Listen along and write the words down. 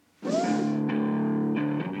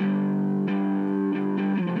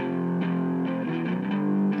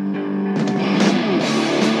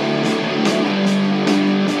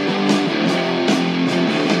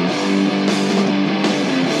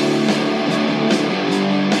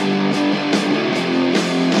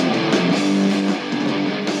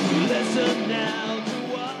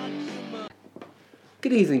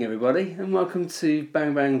evening, everybody, and welcome to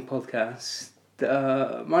Bang Bang Podcast.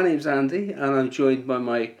 My name's Andy, and I'm joined by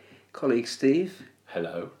my colleague Steve.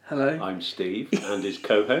 Hello. Hello. I'm Steve, and his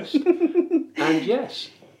co-host. And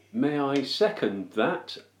yes, may I second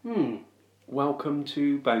that? Welcome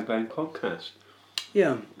to Bang Bang Podcast.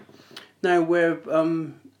 Yeah. Now we're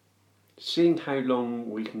Seeing how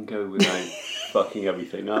long we can go without fucking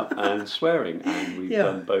everything up and swearing, and we've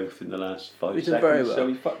done both in the last 5 seconds, very well. So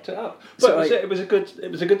we fucked it up. But so it was a good start. Yeah,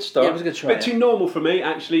 it was a good try. Bit too normal for me,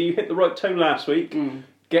 actually. You hit the right tone last week.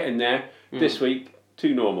 Getting there. This week,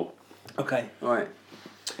 too normal. Okay, all right.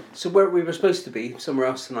 So where we were supposed to be, somewhere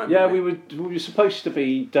else tonight. Yeah, we were supposed to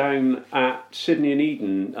be down at Sydney and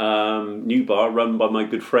Eden, new bar run by my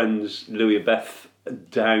good friends Louis and Beth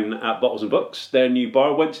down at Bottles and Books. Their new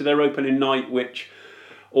bar. Went to their opening night, which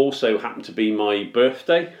also happened to be my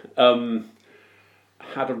birthday.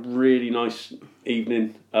 Had a really nice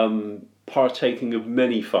evening, partaking of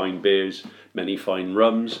many fine beers, many fine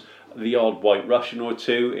rums, the odd White Russian or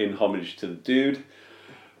two in homage to the dude.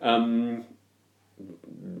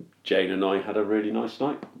 Jane and I had a really nice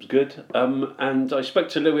night. It was good. And I spoke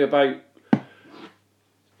to Louis about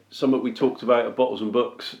something we talked about at Bottles and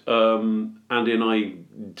Books. Andy and I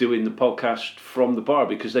doing the podcast from the bar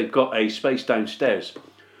because they've got a space downstairs,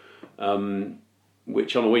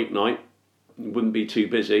 which on a weeknight wouldn't be too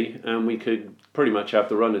busy, and we could pretty much have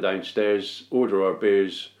the runner downstairs, order our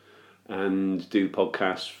beers, and do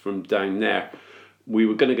podcasts from down there. We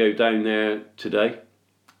were going to go down there today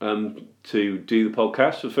to do the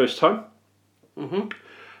podcast for the first time.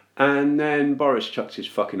 And then Boris chucked his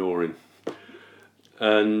fucking oar in.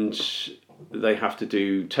 And they have to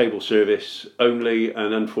do table service only,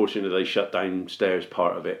 and unfortunately they shut downstairs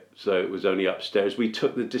part of it. So it was only upstairs. We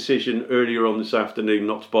took the decision earlier on this afternoon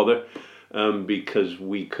not to bother because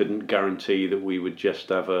we couldn't guarantee that we would just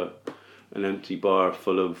have an empty bar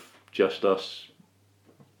full of just us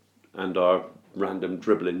and our random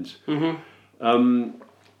dribblings.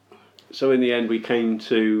 So in the end, we came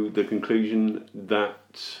to the conclusion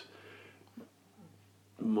that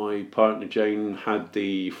my partner Jane had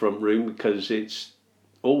the front room because it's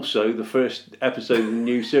also the first episode of the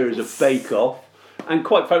new series of Bake Off. And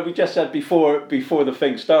quite frankly, we just said before the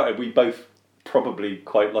thing started, we both probably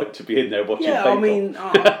quite like to be in there watching Bake Off. Yeah, I mean...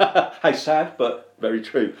 how sad, but very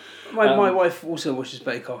true. My wife also watches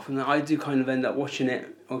Bake Off, and I do kind of end up watching it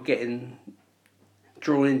or getting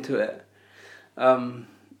drawn into it.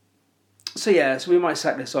 So we might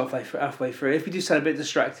sack this off halfway through. If we do sound a bit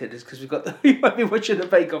distracted, it's because we might be watching the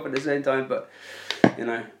Bake Off at the same time, but you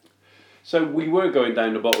know. So we were going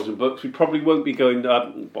down to Bottles and Books. We probably won't be going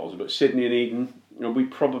Bottles and Books, Sydney and Eden. We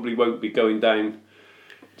probably won't be going down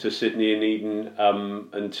to Sydney and Eden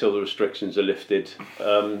until the restrictions are lifted.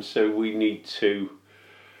 So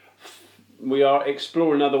we are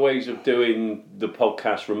exploring other ways of doing the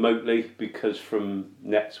podcast remotely because from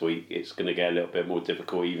next week it's going to get a little bit more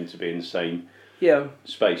difficult even to be in the same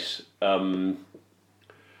space. We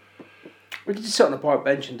could just sit on a park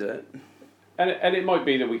bench and do it. And it might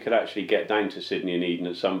be that we could actually get down to Sydney and Eden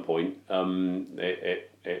at some point.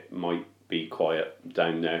 It might be quiet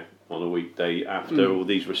down there on a weekday after all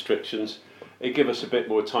these restrictions. It'd give us a bit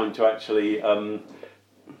more time to actually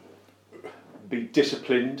be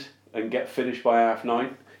disciplined and get finished by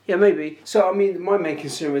 9:30. Yeah, maybe. So, I mean, my main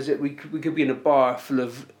concern is that we could be in a bar full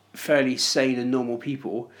of fairly sane and normal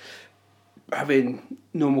people having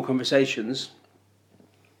normal conversations,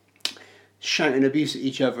 shouting abuse at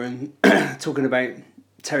each other and talking about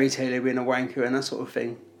Terry Taylor being a wanker and that sort of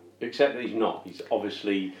thing. Except that he's not. He's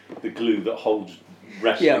obviously the glue that holds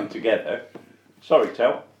wrestling together. Sorry,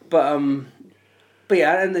 Tel. But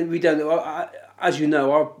yeah, and then we don't... As you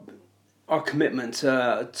know, our commitment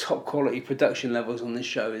to top quality production levels on this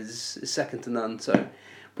show is second to none, so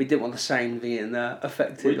we didn't want the sound being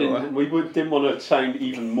affected. We didn't want to sound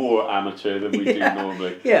even more amateur than we do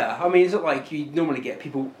normally. Yeah, I mean, it's not like you normally get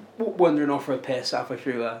people wandering off for a piss halfway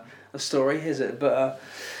through a story, is it? But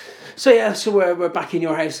so we're back in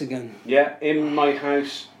your house again. Yeah, in my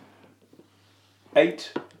house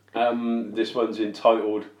 8. This one's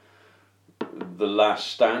entitled The Last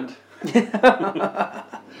Stand.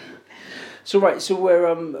 So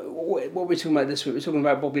we're what are we talking about this week? We're talking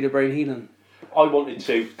about Bobby the Brain Heenan. I wanted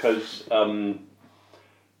to because when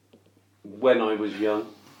I was young,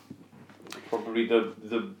 probably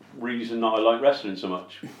the reason that I like wrestling so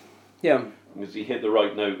much. Yeah. Because he hit the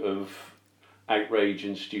right note of outrage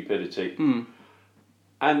and stupidity.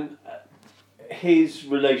 And his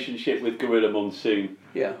relationship with Gorilla Monsoon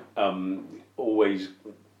always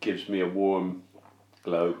gives me a warm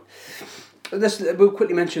glow. We'll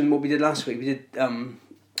quickly mention what we did last week. We did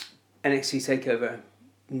NXT TakeOver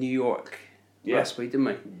New York last week, didn't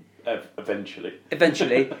we? Eventually.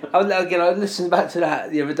 I listened back to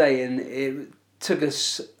that the other day, and it took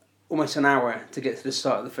us almost an hour to get to the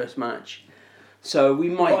start of the first match. So we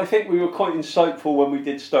might. Well, I think we were quite insightful when we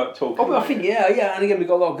did start talking. Oh, I think yeah, and again we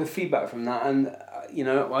got a lot of good feedback from that, and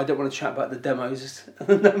I don't want to chat about the demos and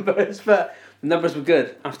the numbers, but the numbers were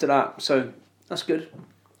good after that, so that's good.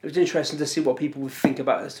 It was interesting to see what people would think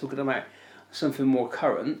about us talking about something more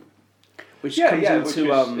current, which comes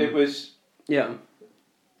into it was. Yeah.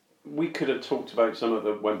 We could have talked about some of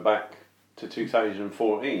that went back to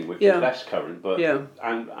 2014, which is less current, but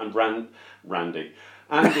and Randy.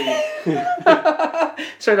 Andy.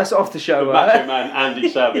 Sorry, that's off the show. The Macho Man, Andy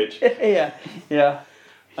Savage. yeah.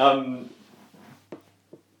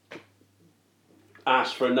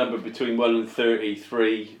 Asked for a number between 1 and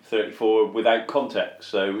 33, 34 without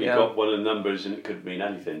context. So we got one of the numbers and it could mean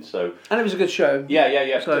anything. So and it was a good show.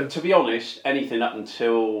 Yeah. So, to be honest, anything up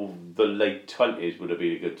until the late 20s would have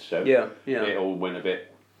been a good show. Yeah. It all went a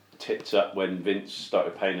bit tits up when Vince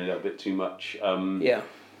started paying a little bit too much.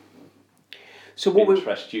 So what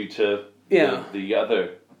interest due to the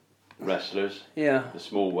other wrestlers. Yeah. The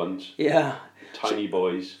small ones. Yeah. Tiny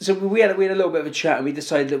boys. So we had a little bit of a chat and we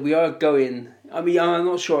decided that we are going. I mean, I'm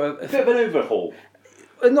not sure. A bit of an overhaul.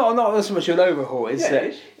 Not so much an overhaul. It's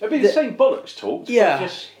it'd be the same bollocks talks. Yeah. But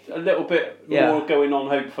just a little bit more going on.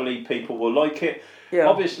 Hopefully, people will like it. Yeah.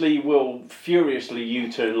 Obviously, we'll furiously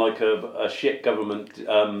U-turn like a shit government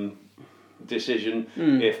decision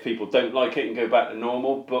if people don't like it and go back to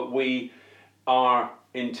normal. But we are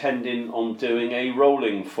intending on doing a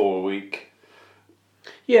rolling 4-week.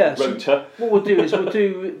 Yeah, rota. So what we'll do is we'll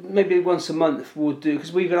do maybe once a month. We'll do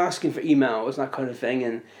because we've been asking for emails and that kind of thing,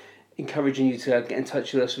 and encouraging you to get in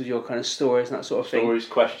touch with us with your kind of stories and that sort of thing. Stories,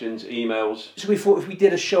 questions, emails. So we thought if we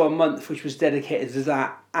did a show a month which was dedicated to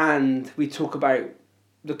that, and we talk about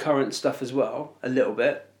the current stuff as well a little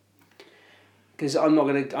bit, because I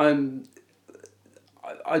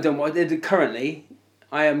don't want currently.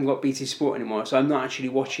 I haven't got BT Sport anymore, so I'm not actually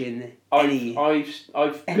watching any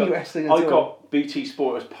wrestling at all. I got BT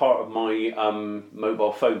Sport as part of my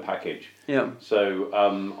mobile phone package. Yeah. So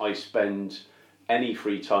I spend any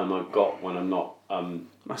free time I've got when I'm not...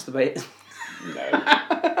 Masturbating? No.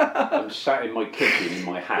 I'm sat in my kitchen in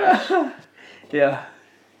my house. Yeah.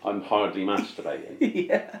 I'm hardly masturbating.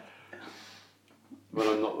 Yeah.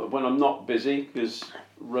 When I'm not busy, because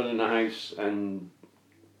running a house and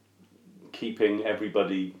keeping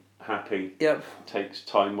everybody happy takes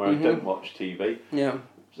time where I don't watch TV. Yeah.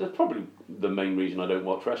 So that's probably the main reason I don't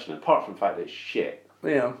watch wrestling, apart from the fact that it's shit.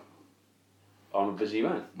 Yeah. I'm a busy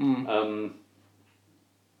man.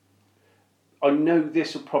 I know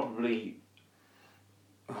this will probably...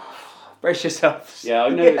 Brace yourselves. Yeah, I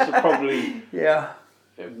know this will probably... Yeah.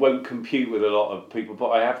 It won't compute with a lot of people,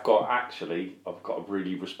 but I've got a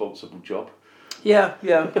really responsible job. Yeah.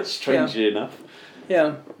 Strangely enough.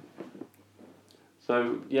 Yeah.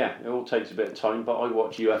 So, yeah, it all takes a bit of time, but I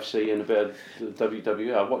watch UFC and a bit of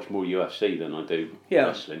WWE. I watch more UFC than I do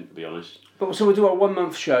wrestling, to be honest. But so we'll do our 1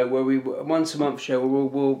 month show once a month show where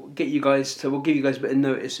we'll give you guys a bit of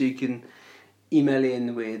notice so you can email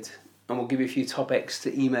in with, and we'll give you a few topics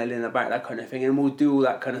to email in about that kind of thing, and we'll do all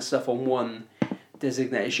that kind of stuff on one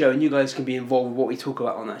designated show, and you guys can be involved with what we talk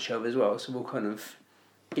about on that show as well. So we'll kind of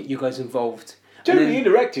get you guys involved. Totally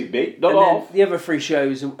interactive, mate. Not off. The other 3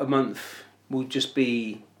 shows a month will just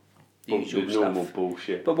be the usual normal stuff.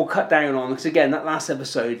 Bullshit. But we'll cut down on, because again, that last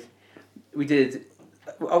episode we did.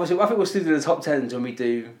 Obviously, I think we'll still do the top 10s when we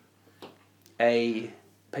do a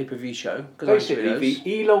pay-per-view show. Basically,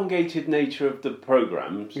 the elongated nature of the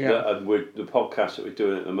programmes the podcast that we're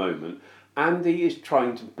doing at the moment, Andy is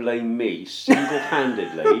trying to blame me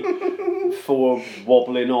single-handedly for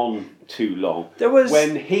wobbling on too long.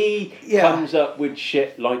 When he comes up with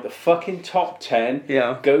shit like the fucking top 10,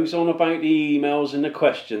 goes on about the emails and the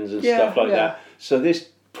questions and stuff like that. So this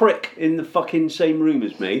prick in the fucking same room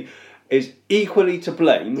as me is equally to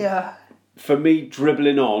blame for me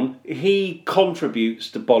dribbling on. He contributes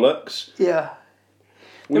to bollocks. Yeah.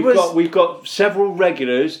 We've got several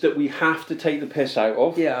regulars that we have to take the piss out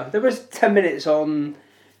of. Yeah, there was 10 minutes on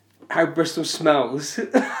how Bristol smells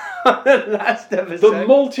on the last episode. The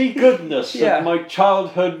malty goodness of my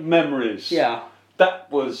childhood memories. Yeah.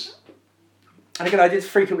 That was... And again, I did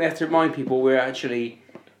frequently have to remind people we're actually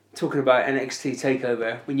talking about NXT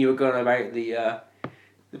TakeOver when you were going about the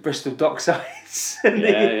Bristol Docksides.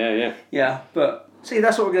 Yeah, but see,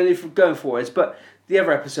 that's what we're going to do going forwards. But the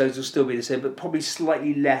other episodes will still be the same, but probably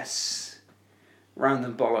slightly less round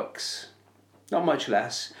and bollocks. Not much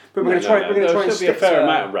less. But we're going to try. We're going to try and There'll still stick be a fair to,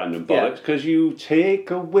 amount of random bollocks because you take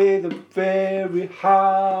away the very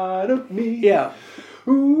heart of me. Yeah.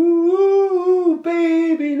 Ooh,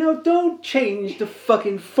 baby, now don't change the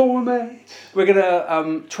fucking format. We're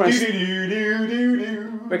gonna try.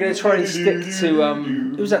 We're gonna try and stick to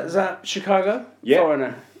who's that? Is that Chicago? Yeah.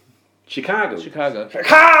 Foreigner. Chicago.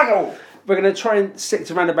 We're gonna try and stick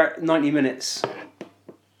to around about 90 minutes.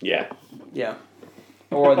 Yeah. Yeah.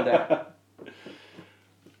 Or under.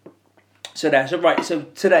 So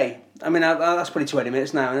today. I mean, that's probably 20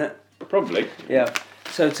 minutes now, isn't it? Probably. Yeah.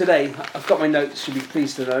 So today, I've got my notes, you'll be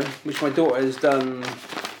pleased to know, which my daughter has done.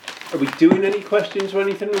 Are we doing any questions or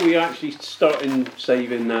anything? Or are we actually starting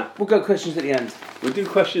saving that? We'll go questions at the end. We'll do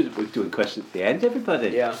questions. We're doing questions at the end, everybody.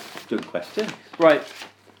 Yeah. Doing questions. Right.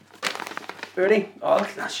 Ready? Oh,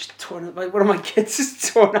 look, that's just torn up. One of my kids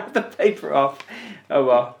has torn out the paper off. Oh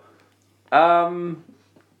well.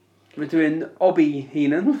 We're doing Mr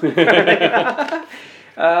Heenan.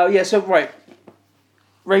 So right.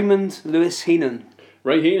 Raymond Lewis Heenan.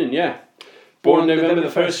 Ray Heenan, yeah. Born November the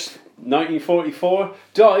 1st, 1944.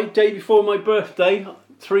 Died day before my birthday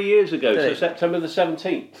 3 years ago, so September the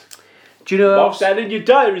 17th. Do you know Mark that in your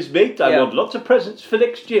diaries, mate. I want lots of presents for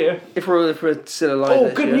next year. If we're still alive. Oh,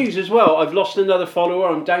 good news as well. I've lost another follower.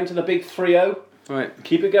 I'm down to the big 3-0. Right.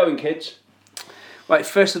 Keep it going, kids. Right,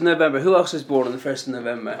 1st of November. Who else is born on the 1st of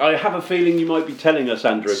November? I have a feeling you might be telling us,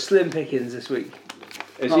 Andrew. Slim Pickens this week.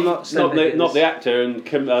 Is he not the actor and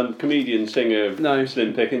comedian singer? No,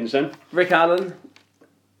 Slim Pickens. Then Rick Allen,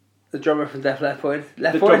 the drummer from Def Leppard.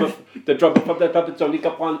 The drummer from Def Leppard's only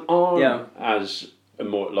got one arm. Yeah, as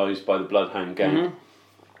immortalised by the Bloodhound Gang.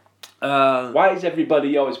 Mm-hmm. Why is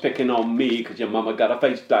everybody always picking on me? Because your mama got a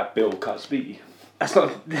face like Bill Cosby. That's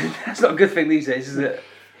not a good thing these days, is it?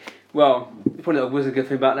 Well, probably not was a good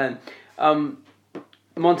thing back then.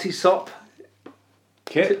 Monty Sop.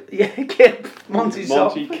 Kit? Yeah, Kit. Monty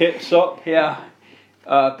Sop. Kit Sop. Yeah.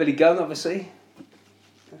 Billy Gunn, obviously.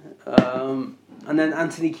 And then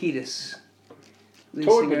Anthony Kiedis.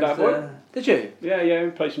 Toured with that boy. Did you? Yeah. We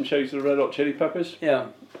played some shows with the Red Hot Chili Peppers. Yeah.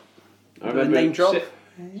 I remember name drop.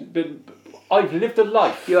 I've lived a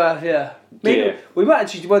life. You have, yeah. Maybe we might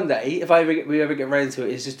actually one day, if we ever get around to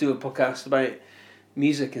it, is just do a podcast about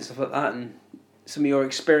music and stuff like that, and some of your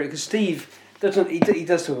experience. Because Steve he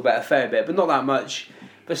does talk about it a fair bit, but not that much.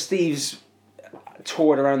 But Steve's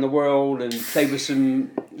toured around the world and played with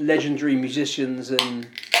some legendary musicians, and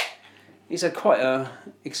he's had quite a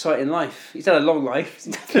exciting life. He's had a long life.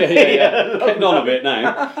 Yeah. Getting on a bit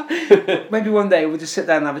now. Maybe one day we'll just sit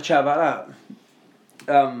down and have a chat about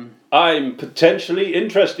that. I'm potentially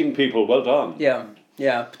interesting people. Well done.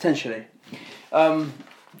 Yeah, potentially. Do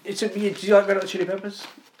you like Red Hot Chili Peppers?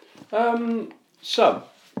 Some.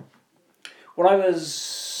 When I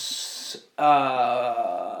was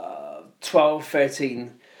 12,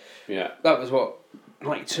 13, yeah, that was what,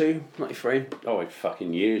 92, 93? Oh,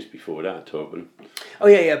 fucking years before that, Torben. Oh,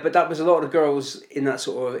 yeah, but that was a lot of girls in that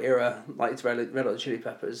sort of era, liked Red Hot Chili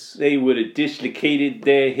Peppers. They would have dislocated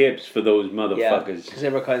their hips for those motherfuckers. Yeah, because they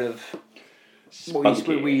were kind of...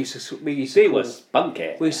 Spunky. We used to they were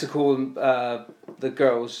spunky. We used to call them, the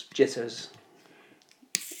girls, jitters.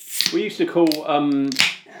 We used to call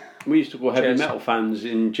heavy metal fans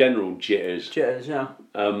in general jitters. Jitters, yeah.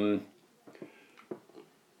 You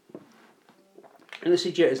don't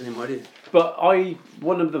see jitters anymore, do you? But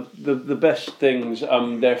one of the best things,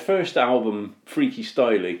 their first album, Freaky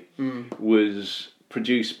Styley, was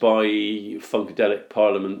produced by Funkadelic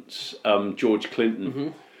Parliament's George Clinton. Mm-hmm.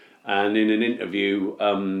 And in an interview,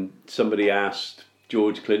 somebody asked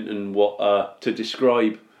George Clinton what to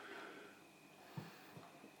describe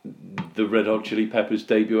the Red Hot Chili Peppers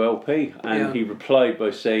debut LP, and he replied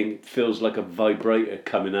by saying, "It feels like a vibrator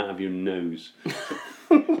coming out of your nose."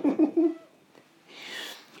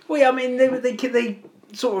 Well, yeah, I mean, they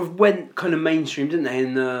sort of went kind of mainstream, didn't they?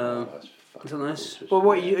 And that's nice. Well,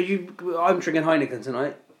 what are you? I'm drinking Heineken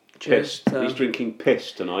tonight. Pissed. He's drinking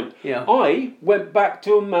piss tonight. Yeah. I went back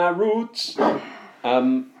to my roots.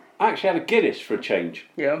 I actually had a Guinness for a change.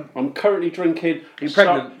 Yeah. I'm currently drinking... Are you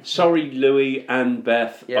pregnant? Sorry, Louis and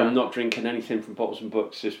Beth. Yeah. I'm not drinking anything from Bottles and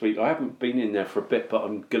Books this week. I haven't been in there for a bit, but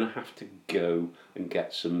I'm going to have to go and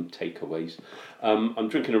get some takeaways. I'm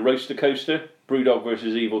drinking a Roaster Coaster, Brewdog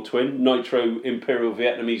versus Evil Twin, Nitro Imperial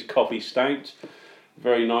Vietnamese Coffee Stout.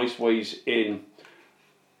 Very nice, weighs in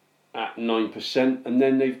at 9%. And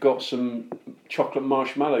then they've got some Chocolate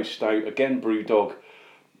Marshmallow Stout, again Brewdog.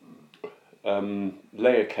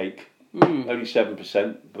 Layer cake, only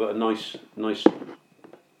 7%, but a nice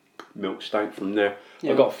milk stout from there.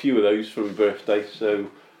 Yeah. I got a few of those for my birthday, so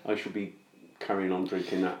I shall be carrying on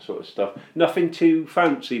drinking that sort of stuff. Nothing too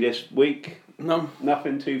fancy this week. No.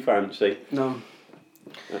 Nothing too fancy. No.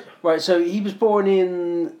 Right, so he was born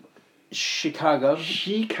in Chicago.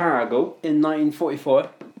 In 1944.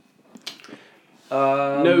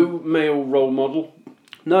 No male role model.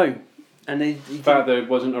 No. And he father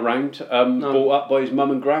wasn't around. Brought up by his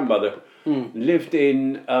mum and grandmother. Lived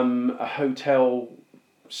in a hotel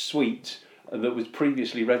suite that was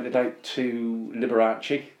previously rented out to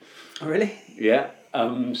Liberace. Oh, really? Yeah.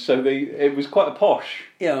 So it was quite a posh.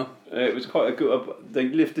 Yeah. It was quite a good. They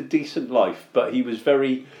lived a decent life, but he was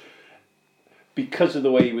very. Because of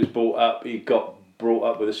the way he was brought up, he got brought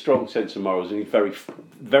up with a strong sense of morals, and he's very,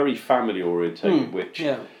 very family orientated, which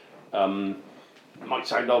might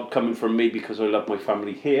sound odd coming from me because I love my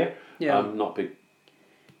family here. Yeah. I'm not big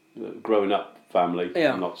growing up family.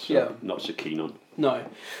 Yeah. I'm not so keen on. No.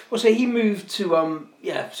 Well, so he moved to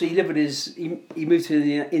so he lived with he moved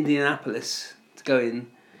to Indianapolis to go in.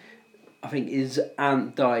 I think his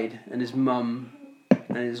aunt died, and his mum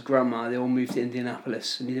and his grandma, they all moved to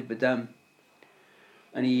Indianapolis, and he lived with them.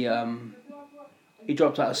 And he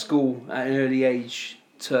dropped out of school at an early age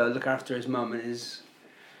to look after his mum and his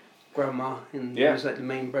grandma, and he was like the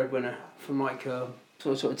main breadwinner from like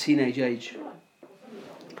sort of teenage age.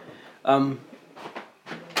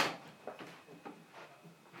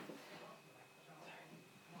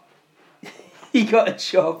 He got a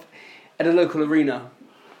job at a local arena,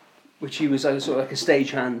 which he was like, sort of like a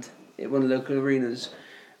stagehand at one of the local arenas,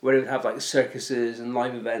 where they would have like circuses and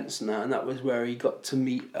live events and that was where he got to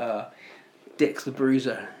meet Dick the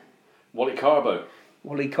Bruiser. Wally Carbo.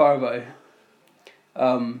 Dick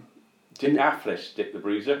Afflis, Dick the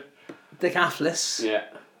Bruiser. Dick Afflis. Yeah.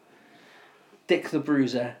 Dick the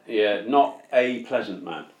Bruiser. Yeah, not a pleasant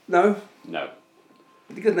man. No? No.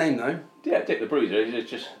 It's a good name though. Yeah, Dick the Bruiser.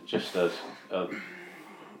 It's just a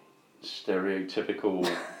stereotypical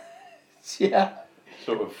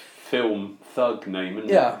sort of film thug name,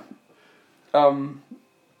 isn't it?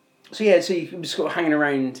 So he was sort of hanging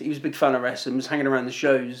around. He was a big fan of wrestling. Was hanging around the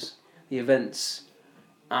shows, the events,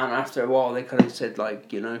 and after a while, they kind of said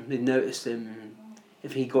like, you know, they noticed him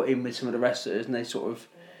if he got in with some of the wrestlers, and they sort of,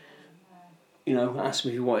 you know, asked him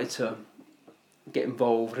if he wanted to get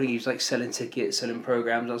involved. I think he was like selling tickets, selling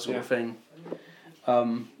programs, that sort of thing.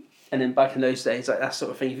 And then back in those days, like that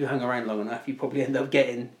sort of thing, if you hung around long enough, you probably end up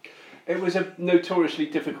getting. It was a notoriously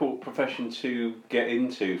difficult profession to get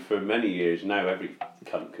into for many years. Now every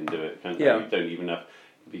cunt can do it. Can't Yeah. You don't even have to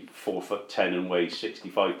be 4'10" and weigh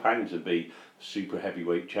 65 pounds and be super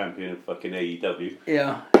heavyweight champion of fucking AEW.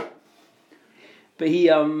 Yeah. But he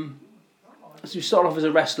so he started off as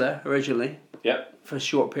a wrestler originally. Yep. For a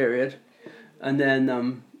short period, and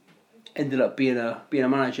then ended up being a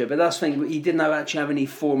manager. But that's the thing, he didn't actually have any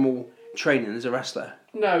formal training as a wrestler.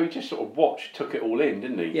 No, he just sort of took it all in,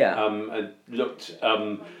 didn't he? Yeah. And looked,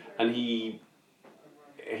 and he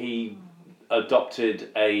adopted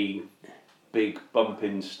a big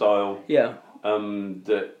bumping style. Yeah.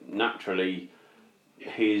 That naturally,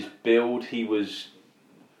 his build, he was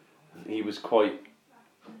quite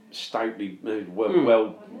stoutly,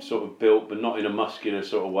 well sort of built, but not in a muscular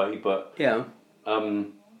sort of way. But yeah.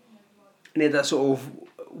 And he had that sort of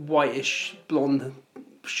whitish blonde,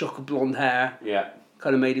 shock of blonde hair. Yeah.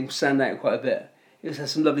 Kind of made him stand out quite a bit. He also had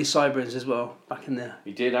some lovely sideburns as well back in the.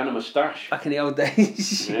 He did, and a moustache. Back in the old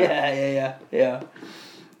days. Yeah.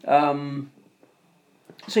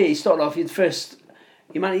 So yeah, he started off. He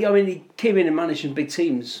came in and managed some big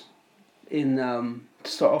teams in to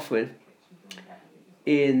start off with.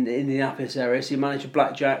 In the Indianapolis area, so he managed the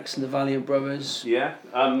Blackjacks and the Valiant Brothers. Yeah,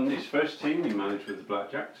 his first team he managed with the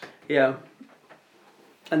Blackjacks. Yeah.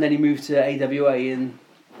 And then he moved to AWA in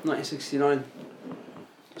 1969.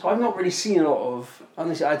 So I've not really seen a lot of.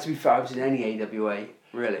 Honestly, to be fair, I haven't seen any AWA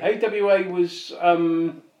really. AWA was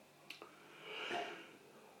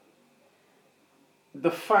the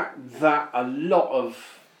fact that a lot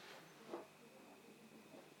of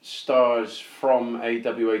stars from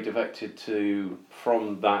AWA defected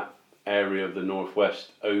from that area of the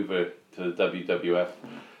Northwest over to the WWF.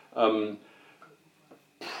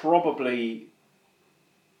 Probably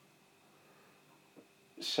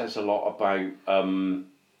says a lot about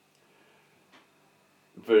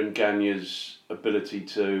Vern Gagne's ability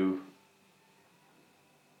to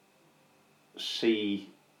see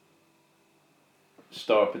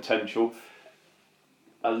star potential.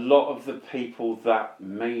 A lot of the people that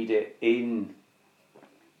made it in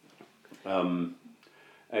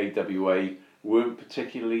AWA weren't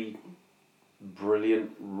particularly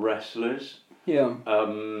brilliant wrestlers. Yeah.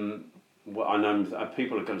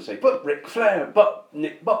 people are going to say, but Ric Flair, but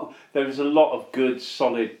Nick, but there was a lot of good,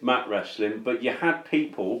 solid mat wrestling, but you had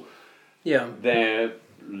people there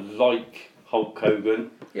like Hulk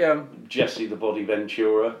Hogan, Jesse the Body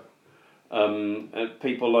Ventura, and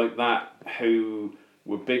people like that who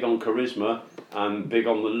were big on charisma and big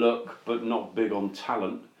on the look, but not big on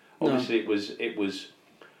talent. Obviously, it was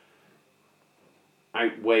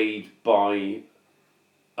outweighed by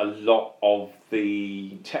a lot of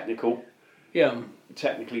the technically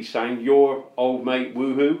sound. Your old mate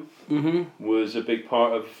Woohoo was a big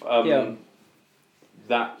part of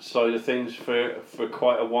that side of things for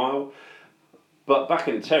quite a while. But back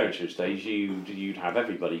in the Territories days, you'd have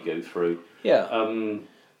everybody go through.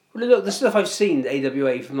 Well, look, the stuff I've seen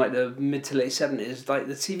AWA from like the mid to late 70s, like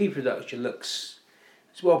the TV production it's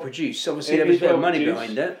well produced. Obviously, there was a bit of money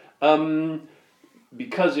behind it.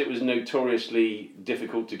 Because it was notoriously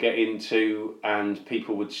difficult to get into and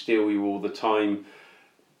people would steal you all the time,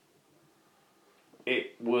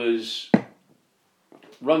 it was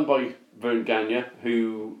run by Vern Gagne,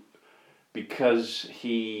 who, because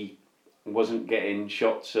he wasn't getting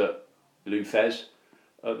shots at Lou Thez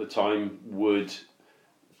at the time, would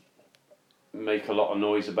make a lot of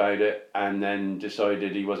noise about it, and then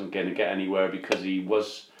decided he wasn't going to get anywhere because he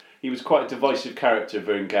was quite a divisive character.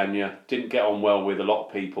 Vern Gagne didn't get on well with a lot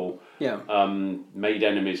of people. Made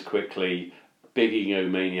enemies quickly. Big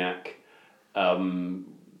egomaniac.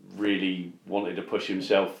 Really wanted to push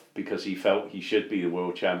himself because he felt he should be the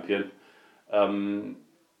world champion. Went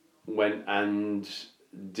and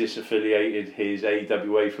disaffiliated his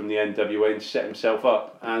AWA from the NWA and set himself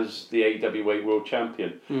up as the AWA world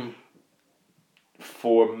champion.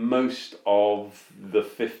 For most of the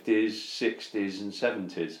 50s, 60s and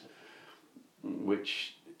 70s,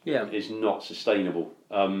 which is not sustainable.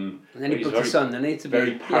 And then he put his son, and he's a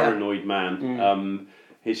very paranoid man.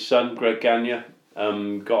 His son, Greg Gagne,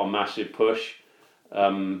 got a massive push.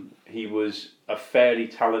 He was a fairly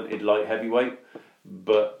talented light heavyweight,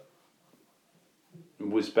 but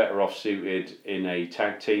was better off suited in a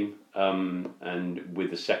tag team and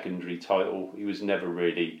with a secondary title. He was never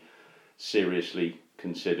really seriously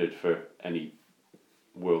considered for any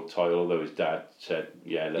world title, although his dad said,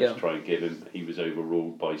 let's try and get him. He was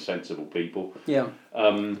overruled by sensible people.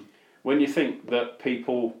 When you think that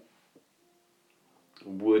people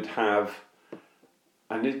would have,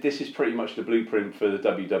 and this is pretty much the blueprint for the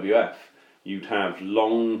WWF, you'd have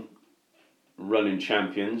long running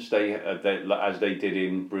champions, they as they did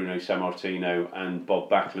in Bruno Sammartino and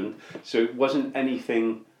Bob Backlund. So it wasn't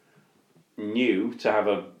anything new to have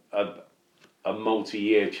a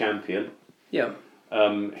multi-year champion.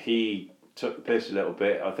 He took the piss a little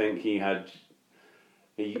bit. I think he was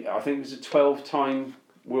a 12-time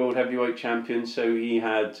world heavyweight champion. So he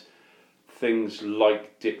had things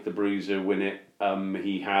like Dick the Bruiser win it.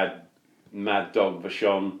 He had Mad Dog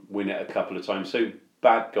Vachon win it a couple of times. So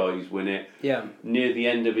bad guys win it. Near the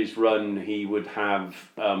end of his run, he would have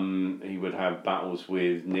battles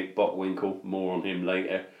with Nick Bockwinkel. More on him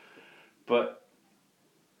later, but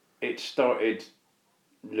it started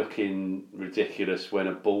looking ridiculous when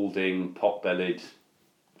a balding, pot-bellied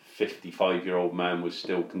 55-year-old man was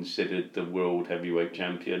still considered the world heavyweight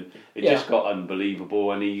champion. It just got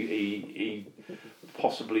unbelievable, and he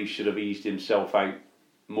possibly should have eased himself out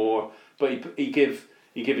more. But he gave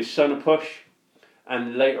his son a push,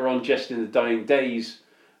 and later on, just in the dying days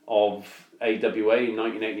of AWA in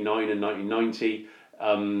 1989 and 1990,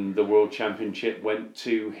 the world championship went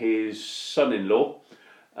to his son-in-law,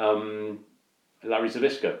 Larry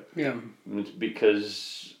Zbyszko,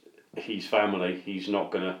 because he's family, he's not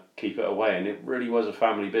going to keep it away, and it really was a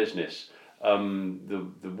family business.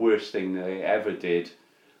 The worst thing they ever did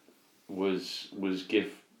was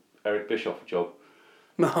give Eric Bischoff a job.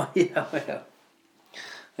 Well,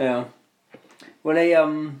 so when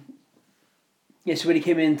he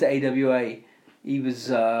came into AWA, he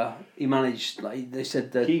managed, like they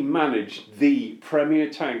said, he managed the premier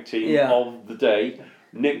tag team of the day.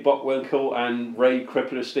 Nick Bockwinkel and Ray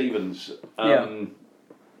Crippler Stevens.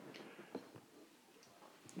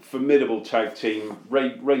 Formidable tag team.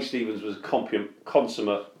 Ray Stevens was a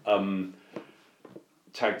consummate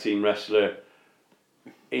tag team wrestler.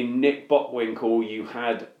 In Nick Bockwinkel, you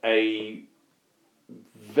had a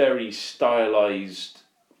very stylized,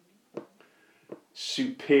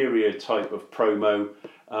 superior type of promo.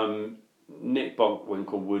 Nick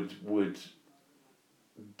Bockwinkel would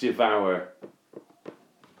devour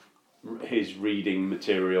his reading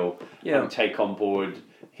material and take on board.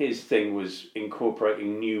 His thing was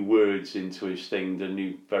incorporating new words into his thing, the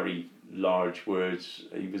new very large words.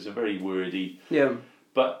 He was a very wordy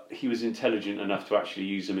but he was intelligent enough to actually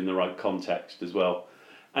use them in the right context as well.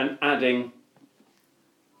 And adding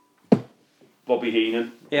Bobby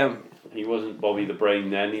Heenan. Yeah. He wasn't Bobby the Brain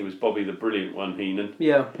then, he was Bobby the Brilliant One Heenan.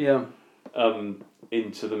 Yeah, yeah.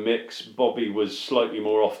 Into the mix. Bobby was slightly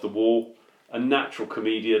more off the wall, a natural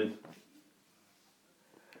comedian.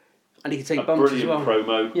 And he could take bumps as well. Brilliant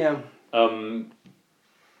promo. Yeah.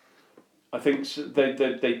 I think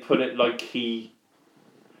they put it like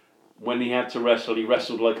when he had to wrestle, he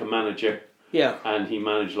wrestled like a manager. Yeah. And he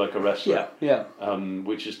managed like a wrestler. Yeah.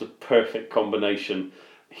 Which is the perfect combination.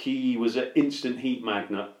 He was an instant heat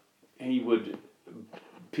magnet.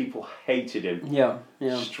 People hated him. Yeah.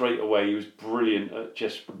 Straight away, he was brilliant at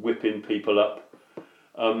just whipping people up.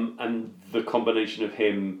 And the combination of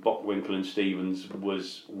him, Bockwinkel and Stevens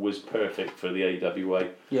was perfect for the AWA.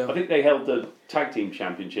 Yeah. I think they held the tag team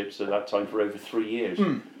championships at that time for over 3 years.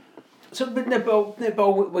 So, but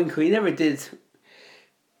Bockwinkel, he never did.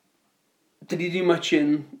 Did he do much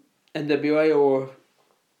in NWA or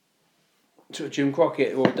sort of Jim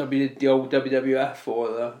Crockett or the old WWF or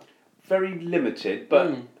the? Very limited,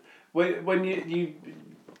 but when you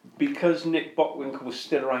because Nick Bockwinkel was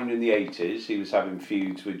still around in the 80s, he was having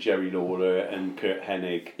feuds with Jerry Lawler and Kurt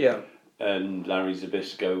Hennig and Larry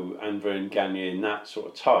Zbyszko and Vern Gagne in that sort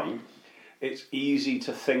of time. It's easy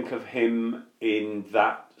to think of him in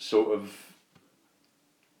that sort of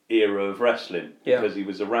era of wrestling because he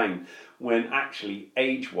was around. When actually,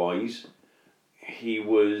 age-wise, he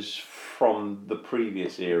was from the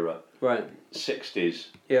previous era. Right. 60s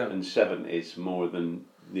and 70s more than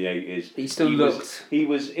the 80s. He still looked.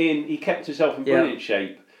 He kept himself in brilliant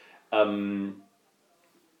shape.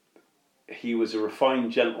 He was a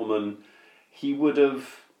refined gentleman. He could have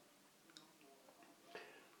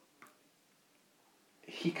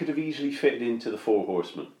easily fitted into the Four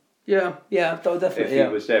Horsemen. Yeah, definitely. If he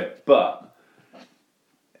was there. But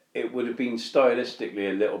it would have been stylistically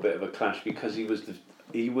a little bit of a clash because he was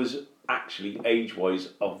actually age-wise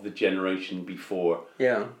of the generation before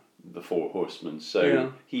the Four Horsemen.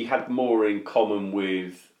 So he had more in common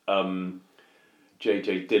with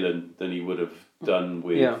J.J. Dillon than he would have done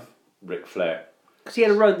with Ric Flair. Because he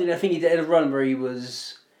had a run, I think he did a run where he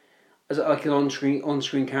was as like an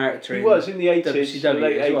on-screen character. He was in the 80s, WCW the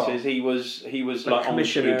late as well. 80s. He was like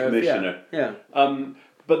on-screen commissioner. Yeah.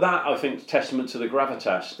 But that, I think, is testament to the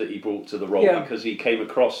gravitas that he brought to the role because he came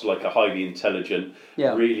across like a highly intelligent,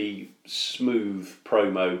 really smooth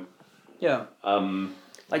promo. Yeah.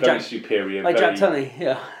 Like very superior. Like Jack Tunney,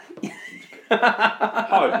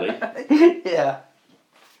 Hardly. Yeah.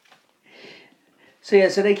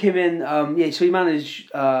 So they came in, so he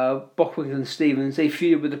managed Bockwinkel and Stevens. They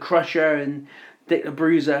feuded with the Crusher and Dick the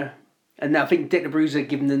Bruiser. And I think Dick the Bruiser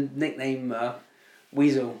gave him the nickname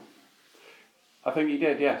Weasel. I think he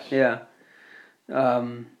did, yes. Yeah.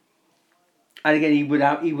 And again, he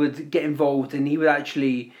would get involved, and he would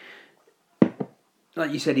actually,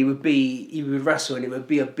 like you said, he would wrestle, and it would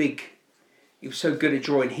be a big. He was so good at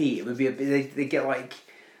drawing heat. It would be they get like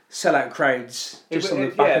sellout crowds just on the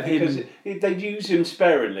back of him. Because they'd use him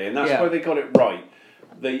sparingly, and that's why they got it right.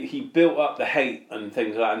 He built up the hate and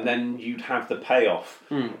things like that, and then you'd have the payoff.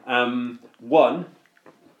 One,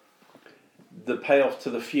 the payoff to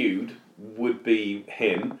the feud would be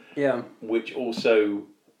him, which also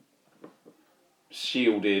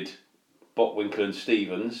shielded Bockwinkel and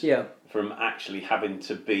Stevens from actually having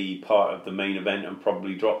to be part of the main event and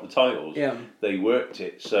probably drop the titles. They worked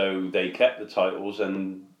it, so they kept the titles,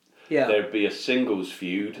 and there'd be a singles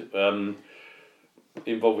feud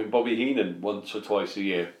involving Bobby Heenan once or twice a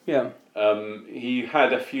year. He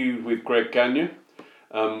had a feud with Greg Gagne,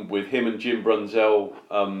 with him and Jim Brunzell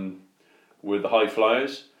were the High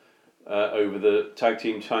Flyers. Over the tag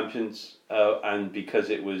team champions, and because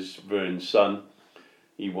it was Vern's son,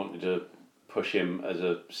 he wanted to push him as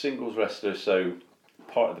a singles wrestler, so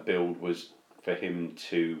part of the build was for him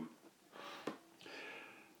to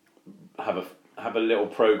have a little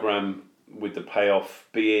program with the payoff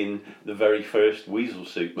being the very first Weasel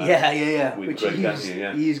suit match. With which Greg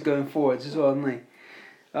Gagne, he's going forwards as well, isn't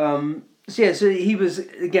he? So he was,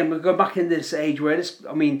 again, we'll go back in this age where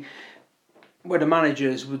where the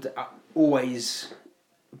managers would always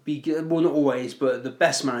be, well, not always, but the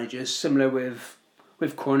best managers, similar with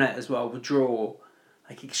Cornette as well, would draw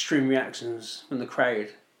like extreme reactions from the crowd.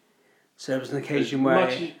 So there was an occasion where,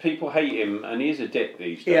 much as people hate him, and he is a dick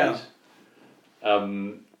these days,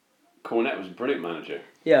 Cornette was a brilliant manager.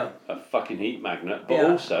 A fucking heat magnet, but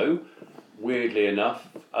also, weirdly enough,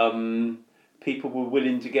 people were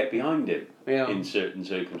willing to get behind him in certain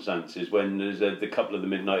circumstances when there's the couple of the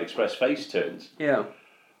Midnight Express face turns.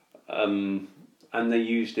 And they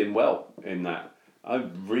used him well in that. I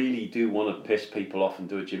really do want to piss people off and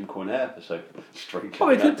do a Jim Cornette episode. Oh,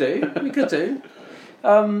 we could do. We could do.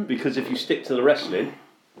 Because if you stick to the wrestling,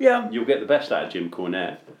 you'll get the best out of Jim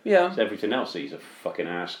Cornette. Yeah. So everything else he's a fucking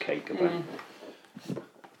ass cake about.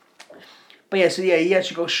 But he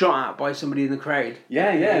actually got shot at by somebody in the crowd.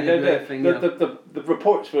 The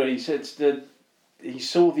reports where he said that he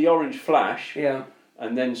saw the orange flash. Yeah.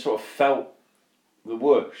 And then sort of felt the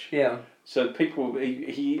whoosh. Yeah. So people,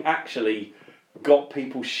 he actually got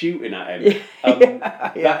people shooting at him.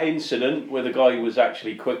 That incident where the guy was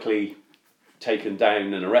actually quickly taken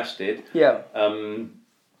down and arrested. Yeah.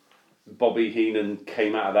 Bobby Heenan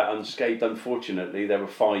came out of that unscathed. Unfortunately, there were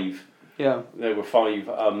 5. Yeah. There were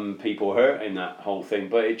 5 people hurt in that whole thing,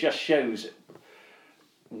 but it just shows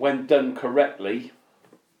when done correctly,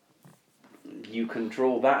 you can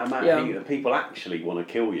draw that amount of heat that people actually want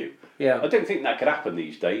to kill you. Yeah. I don't think that could happen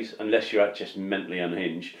these days unless you're just mentally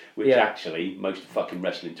unhinged, which actually most fucking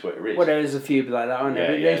wrestling Twitter is. Well, there is a few like that, aren't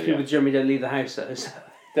there? Those people generally don't leave the house, though. So.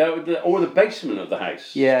 Or the basement of the house,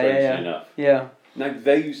 strangely enough. Yeah. Now,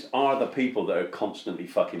 those are the people that are constantly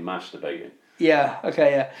fucking masturbating. Yeah,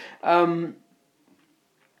 okay, yeah.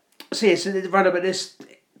 So around about this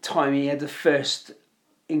time, he had the first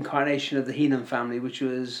incarnation of the Heenan family, which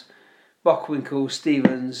was Bockwinkel,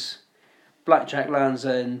 Stevens, Blackjack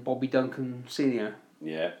Lanza, and Bobby Duncan Sr.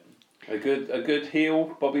 Yeah. A good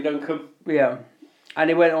heel, Bobby Duncan. Yeah.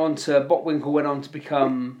 And Bockwinkel went on to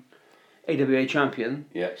become AWA champion.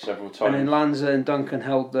 Yeah, several times. And then Lanza and Duncan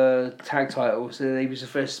held the tag title, so he was the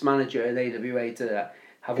first manager at AWA to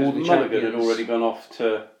have all the Mulligan champions. had already gone off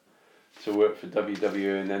to work for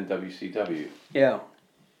WWE and then WCW. Yeah.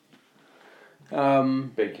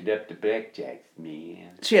 Breaking up the blackjacks,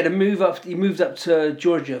 man. So he moved up to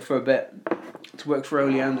Georgia for a bit to work for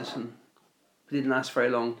Ole Anderson. It didn't last very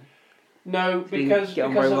long. No, because get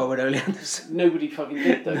on very well with Ole Anderson. Nobody fucking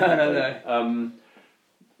did though. No.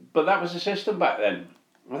 But that was the system back then.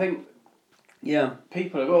 I think. Yeah.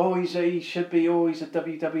 People go, he's a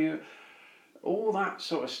WWE. All that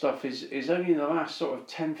sort of stuff is only in the last sort of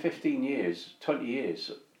 10, 15 years, 20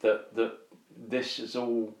 years that this is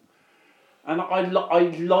all. And I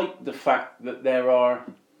like the fact that there are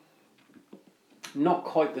not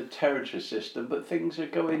quite the territory system, but things are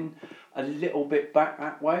going a little bit back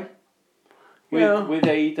that way. With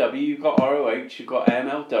AEW, you've got ROH, you've got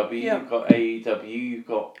MLW, you've got AEW, you've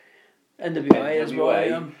got NWA as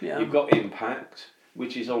well. Yeah. You've got Impact,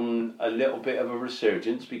 which is on a little bit of a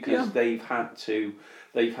resurgence because they've had to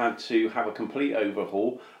have a complete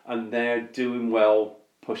overhaul, and they're doing well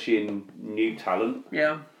pushing new talent.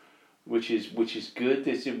 Yeah. Which is good.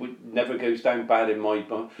 It never goes down bad in my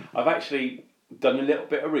book. I've actually done a little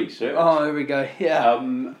bit of research. Oh, here we go. Yeah.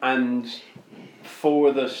 And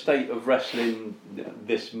for the State of Wrestling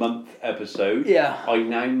this month episode, I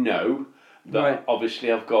now know that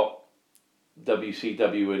obviously I've got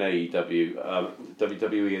WCW and AEW,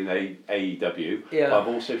 WWE and AEW. Yeah. I've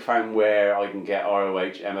also found where I can get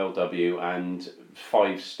ROH, MLW, and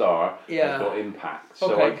 5-star. Yeah. I've got Impact,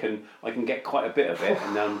 so I can get quite a bit of it,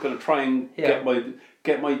 and I'm going to try and get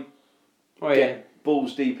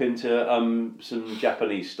balls deep into some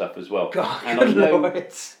Japanese stuff as well. God, and I know,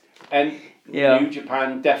 Lord. and New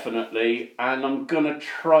Japan definitely, and I'm going to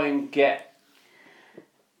try and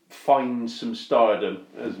find some stardom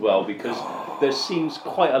as well because there seems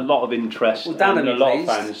quite a lot of interest and a lot of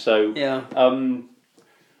fans. So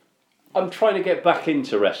I'm trying to get back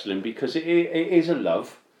into wrestling because it is a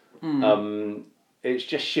love. It's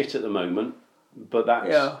just shit at the moment, but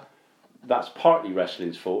that's partly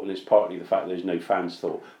wrestling's fault and it's partly the fact there's no fans'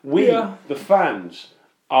 fault. The fans,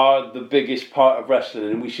 are the biggest part of wrestling,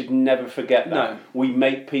 and we should never forget that. No. We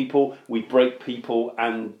make people, we break people,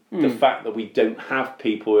 and the fact that we don't have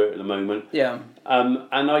people here at the moment. Yeah.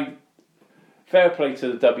 And fair play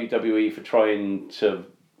to the WWE for trying to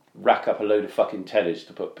rack up a load of fucking tellies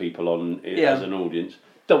to put people on as an audience.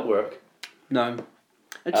 Don't work. No.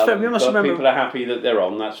 It's fair. We must remember people are happy that they're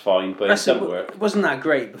on. That's fine, but it doesn't work. It wasn't that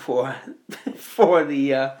great before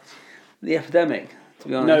the epidemic. To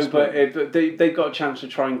be honest, no, but they've got a chance to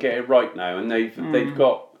try and get it right now, and they've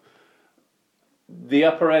got the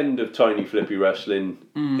upper end of Tiny Flippy Wrestling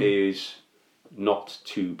is not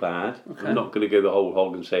too bad. Okay. I'm not going to go the whole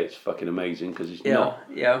hog and say it's fucking amazing because it's not.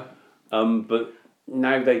 Yeah. But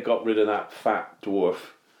now they've got rid of that fat dwarf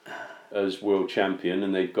as world champion,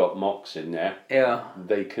 and they've got Mox in there. Yeah.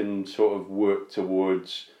 They can sort of work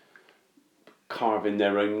towards carving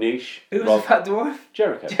their own niche. Who was the fat dwarf?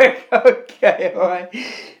 Jericho. Okay, alright.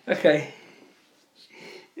 Okay.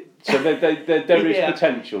 So there is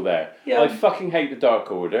potential there. Yeah. I fucking hate the Dark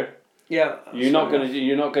Order. Yeah. You're not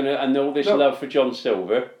gonna, and all this love for John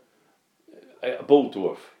Silver,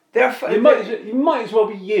 Baldorf. You might as well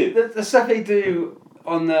be you. The stuff they do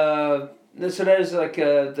on so there's like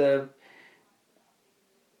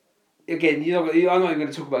again, I'm not even going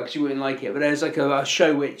to talk about it because you wouldn't like it, but there's like a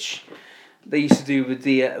show which they used to do with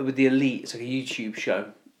the elite. It's like a YouTube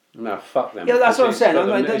show. No, fuck them. Yeah, that's what I'm saying.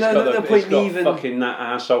 No point me even fucking that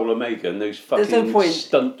asshole Omega and those fucking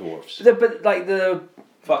stunt dwarfs. But like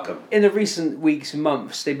fuck them. In the recent weeks and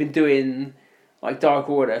months, they've been doing like Dark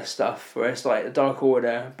Order stuff, where it's like a Dark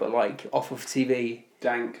Order, but like off of TV.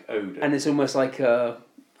 Dank odor. And it's almost like a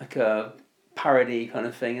parody kind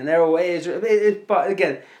of thing, and they're all but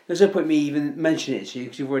again, there's no point me even mentioning it to you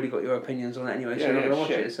because you've already got your opinions on it anyway. So you're not going to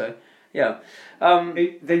watch it. So yeah,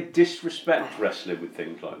 they disrespect wrestling with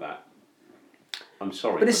things like that. I'm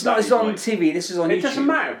sorry, but it's not. It's on TV. This is on YouTube. It doesn't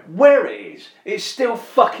matter where it is. It's still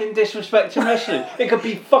fucking disrespecting wrestling. It could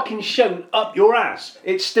be fucking shown up your ass.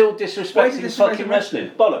 It's still disrespecting fucking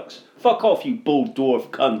wrestling. Bollocks. Fuck off, you bald dwarf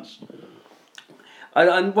cunts.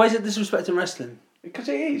 And why is it disrespecting wrestling? Because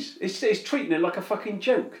it is. It's treating it like a fucking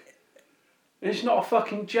joke. It's not a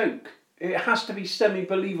fucking joke. It has to be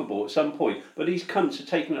semi-believable at some point. But these cunts are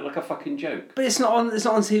taking it like a fucking joke. But it's not on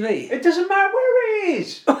TV. It doesn't matter where it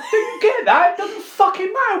is. Do you get that? It doesn't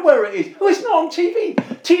fucking matter where it is. Well, it's not on TV.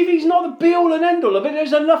 TV's not the be-all and end-all of it.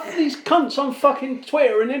 There's enough of these cunts on fucking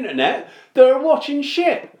Twitter and internet that are watching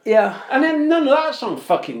shit. Yeah. And then none of that's on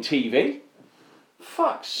fucking TV.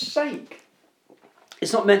 Fuck's sake.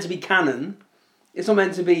 It's not meant to be canon. It's not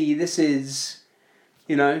meant to be, this is,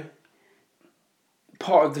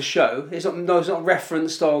 part of the show. It's not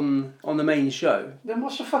referenced on the main show. Then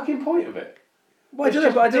what's the fucking point of it? Well, I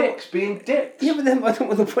don't know, dicks being dicks. Yeah, but then I don't know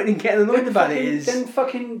what the point in getting annoyed about it is. Then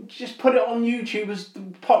fucking just put it on YouTube as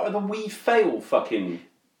part of the We Fail fucking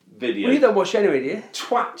video. Well, you don't watch it anyway, do you?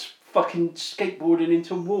 Twat fucking skateboarding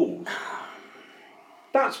into walls.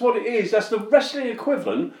 That's what it is. That's the wrestling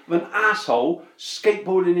equivalent of an asshole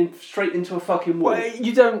skateboarding straight into a fucking wall. Well,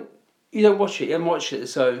 you don't watch it. You haven't watched it,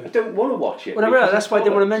 so I don't want to watch it. Well, I realise that's why I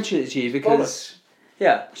didn't want to mention it to you because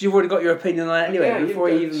because you've already got your opinion on it anyway before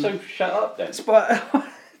you even. So shut up then. But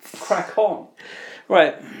crack on.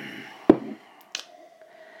 Right.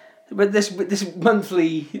 But this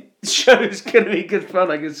monthly show is going to be good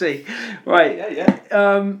fun, I can see. Right.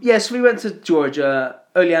 Yeah. Yes, we went to Georgia.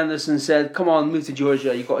 Ole Anderson said, "Come on, move to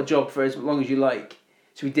Georgia. You've got a job for as long as you like."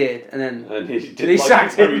 So we did, and then he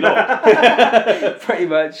sacked him. Pretty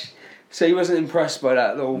much. So he wasn't impressed by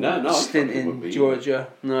that little stint in Georgia.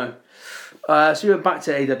 No. So we went back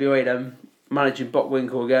to AWA then, managing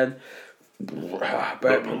Bockwinkel again.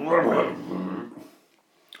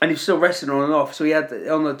 And he was still wrestling on and off. So he had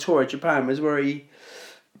on the tour of Japan was where he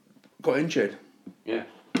got injured. Yeah.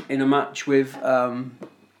 In a match with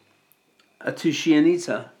Atsushi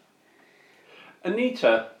Anita.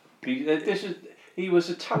 Anita, he was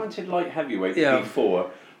a talented light heavyweight before,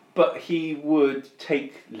 but he would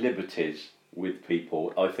take liberties with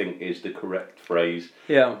people, I think is the correct phrase.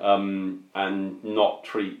 Yeah. And not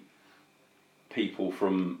treat people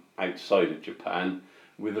from outside of Japan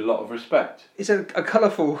with a lot of respect. It's a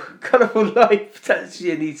colourful life,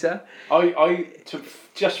 Atsushi Anita.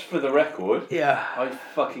 Just for the record, yeah, I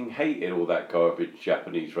fucking hated all that garbage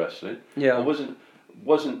Japanese wrestling. Yeah.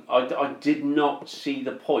 I did not see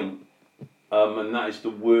the point, and that is the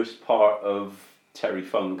worst part of Terry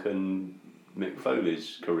Funk and Mick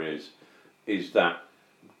Foley's careers, is that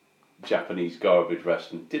Japanese garbage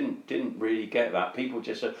wrestling. Didn't really get that. People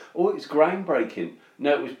just said, "Oh, it's groundbreaking."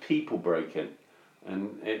 No, it was people breaking,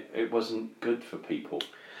 and it wasn't good for people.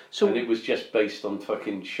 And it was just based on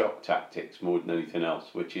fucking shock tactics more than anything else,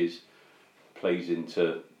 which plays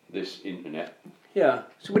into this internet. Yeah.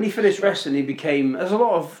 So when he finished wrestling, he became, as a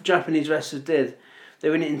lot of Japanese wrestlers did, they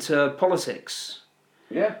went into politics.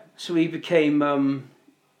 Yeah. So he became.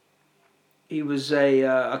 He was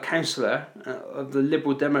a councillor of the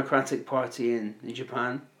Liberal Democratic Party in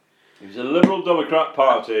Japan. He was a Liberal Democrat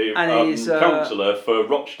Party councillor for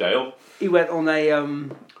Rochdale. He went on a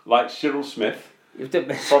like Cyril Smith.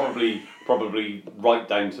 Probably right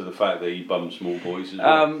down to the fact that he bummed small boys as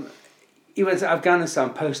well. He went to Afghanistan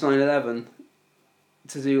post 9/11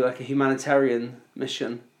 to do like a humanitarian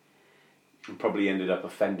mission. And probably ended up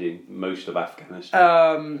offending most of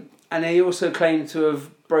Afghanistan. And he also claimed to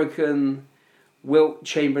have broken Wilt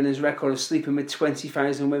Chamberlain's record of sleeping with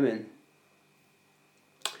 20,000 women.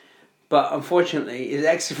 But unfortunately, his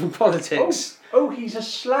exit from politics... Oh, he's a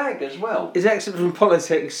slag as well. His exit from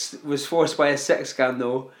politics was forced by a sex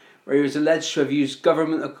scandal where he was alleged to have used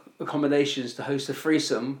government accommodations to host a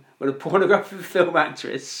threesome with a pornographic film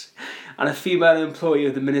actress. and a female employee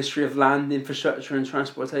of the Ministry of Land, Infrastructure and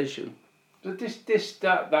Transportation. But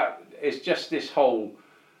that it's just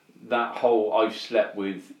that whole I've slept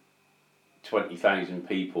with 20,000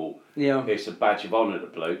 people. Yeah. It's a badge of honour to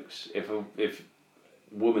blokes. If a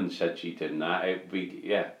woman said she did that, it'd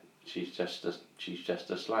be she's just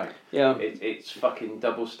a slag. Yeah. It's fucking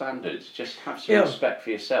double standards. Just have some respect for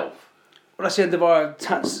yourself. Well, that's the end of our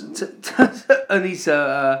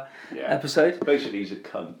Anita episode. Basically, he's a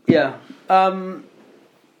cunt. Yeah.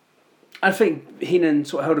 I think Heenan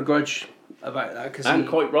sort of held a grudge about that. And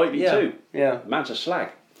quite rightly too. Yeah. Man's a slag.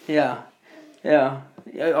 Yeah. Yeah.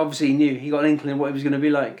 Obviously he knew. He got an inkling what it was going to be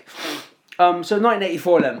like. So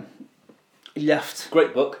 1984 then. He left.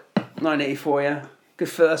 Great book. 1984, yeah. Good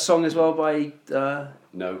for a song as well by...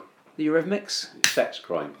 No. The Eurythmics. Sex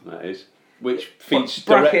Crime, that is. Which feeds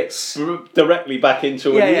brackets. directly back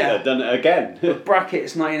into Anita, yeah. done it again.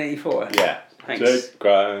 Brackets 1984. Yeah. Thanks. Sex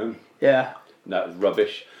Crime. Yeah. That was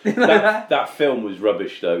rubbish. that film was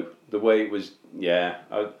rubbish though. The way it was,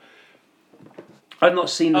 I've not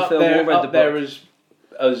seen the film or read the book. There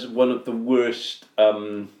as one of the worst...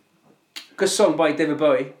 Good song by David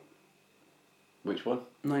Bowie. Which one?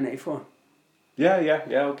 1984. Yeah,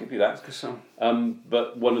 I'll give you that. That's a good song.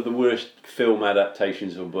 But one of the worst film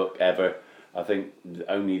adaptations of a book ever. I think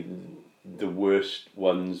only the worst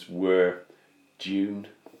ones were Dune.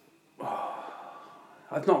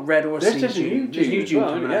 I've not read or seen Dune. There's new Dune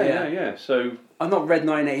coming out. Yeah. So I've not read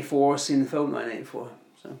 1984 or seen the film 1984.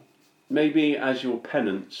 So maybe as your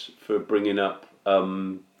penance for bringing up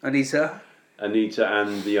Anita and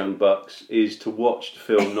the Young Bucks is to watch the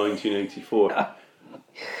film 1984.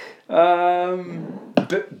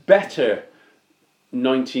 Better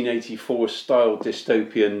 1984 style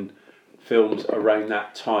dystopian films around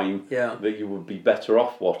that time that you would be better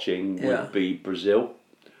off watching would be Brazil.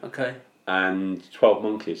 Okay. And 12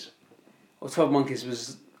 Monkeys. Well, 12 Monkeys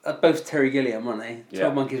was both Terry Gilliam, weren't they?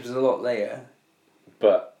 12 Monkeys was a lot later.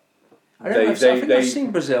 But I think I've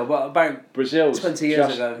seen Brazil, but about Brazil's 20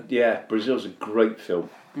 years ago. Yeah, Brazil's a great film.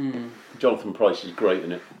 Jonathan Pryce is great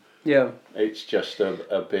in it. Yeah. It's just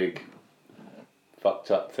a big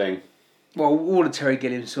fucked up thing. Well, all the Terry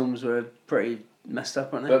Gilliam films were pretty messed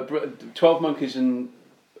up, weren't they? But 12 Monkeys and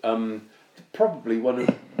probably one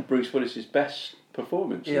of Bruce Willis's best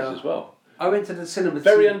performances as well. I went to the cinema.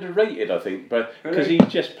 Very underrated, I think, but because he's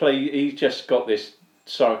just got this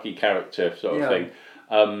sarky character sort of thing.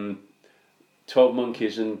 12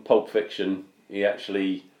 Monkeys and Pulp Fiction, he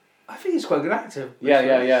actually... I think he's quite a good actor.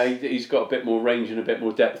 Yeah. He's got a bit more range and a bit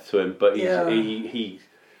more depth to him, but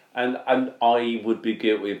and I would be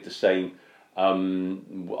guilty of the same.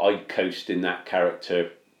 I'd coast in that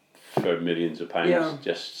character for millions of pounds. Yeah.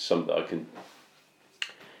 Just something I can...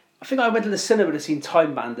 I think I went to the cinema to see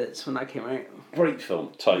Time Bandits when that came out. Great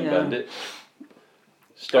film, Time Bandits.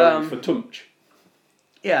 Starring for Tunch.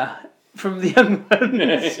 Yeah, from the Young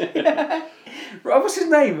Ones. What's his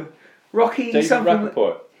name? Rocky David something.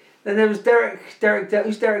 Rappaport. Then there was Derek.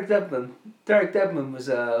 Who's Derek Debman? Derek Debman was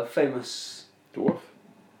a famous dwarf.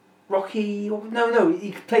 Rocky. No,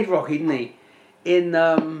 he played Rocky, didn't he? In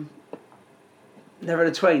Never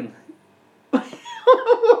the Twain.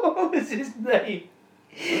 What was his name?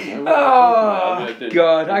 Oh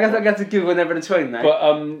God! I got to Google Never the Twain now.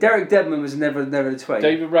 But Derek Debman was Never the Twain.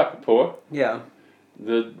 David Rappaport. Yeah.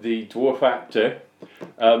 The dwarf actor.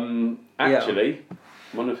 Actually,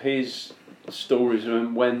 one of his stories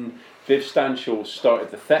when Viv Stanshall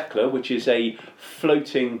started the Thekla, which is a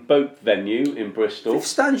floating boat venue in Bristol. Viv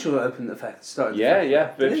Stanshall opened the Thekla.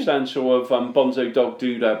 Viv Stanshall of Bonzo Dog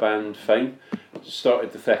Doodah Band fame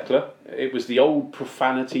started the Thekla. It was the old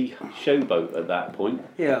profanity showboat at that point.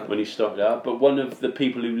 Yeah. When he started out, but one of the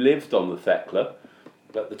people who lived on the Thekla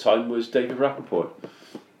at the time was David Rappaport.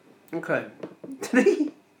 Okay. Did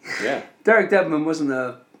he? Yeah. Derek Debman wasn't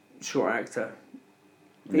a short actor.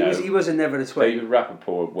 He was in Never the Twain. David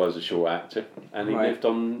Rappaport was a short actor, and he lived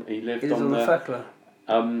on the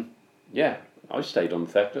Thekla. Yeah, I stayed on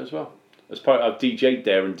the Thekla as well. As part, I've DJ'd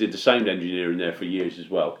there and did the sound engineering there for years as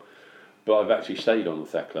well. But I've actually stayed on the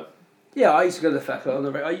Thekla. Yeah, I used to go to the Thekla.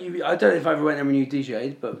 I don't know if I ever went there when you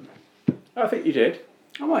DJ'd, but I think you did.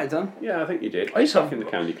 I might have done. Yeah, I think you did. I used to in the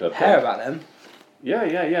County Club. Hair about them.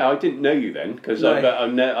 Yeah. I didn't know you then because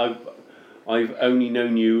I've only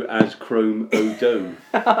known you as Chrome O'Done.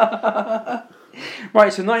 Right,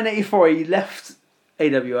 so 1984 he left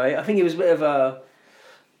AWA. I think it was a bit of a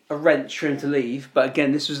wrench for him to leave, but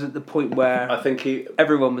again, this was at the point where I think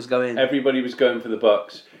everyone was going. Everybody was going for the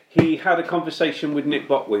bucks. He had a conversation with Nick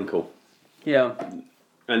Bockwinkel. Yeah.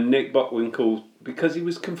 And Nick Bockwinkel, because he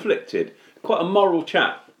was conflicted, quite a moral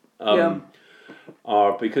chap.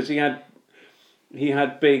 are because he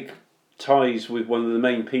had big ties with one of the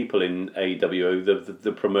main people in AWO,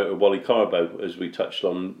 the promoter Wally Carbo, as we touched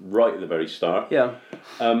on right at the very start. Yeah.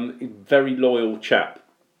 Very loyal chap,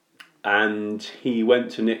 and he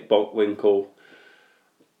went to Nick Bockwinkel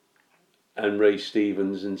and Ray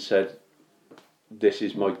Stevens and said, "This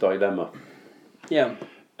is my dilemma." Yeah.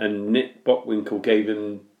 And Nick Bockwinkel gave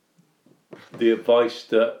him the advice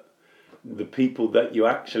that the people that you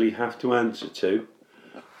actually have to answer to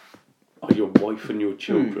are your wife and your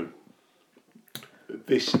children.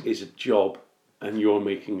 This is a job and you're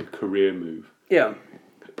making a career move. Yeah.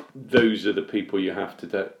 Those are the people you have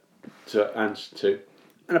to answer to.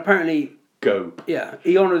 And apparently... Go. Yeah,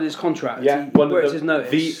 he honoured his contract. Yeah, he worked his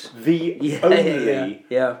notice. The only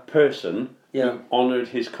person who honoured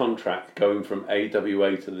his contract going from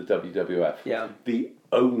AWA to the WWF. Yeah. The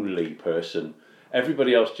only person.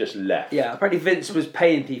 Everybody else just left. Yeah, apparently Vince was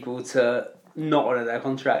paying people to not honour their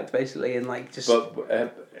contract, basically, and like just...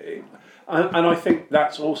 And I think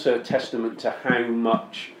that's also a testament to how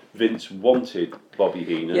much Vince wanted Bobby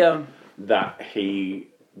Heenan. Yeah. That he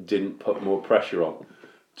didn't put more pressure on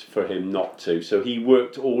for him not to. So he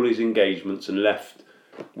worked all his engagements and left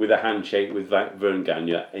with a handshake with Vern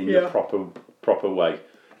Gagne in the proper way.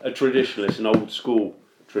 A traditionalist, an old school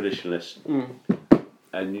traditionalist.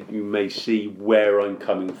 And you may see where I'm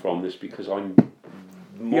coming from this because I'm...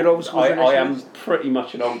 You're old school I am pretty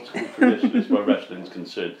much an old school traditionalist where wrestling's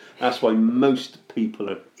concerned. That's why most people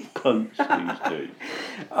are cunts these days.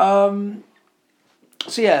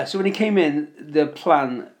 So when he came in, the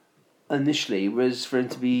plan initially was for him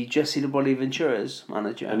to be Jesse the Body Ventura's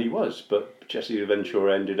manager. And he was, but Jesse the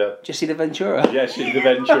Ventura ended up... Jesse the Ventura? Jesse the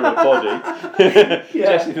Ventura Body.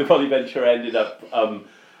 Jesse the Body Ventura ended up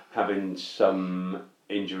having some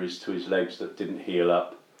injuries to his legs that didn't heal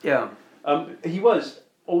up. Yeah. He was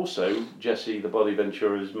also Jesse the Body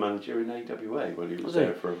Ventura's manager in AWA when he was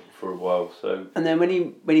there for a while. So. And then when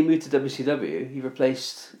he moved to WCW, he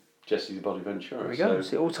replaced... Jesse the Body Ventura. There we go.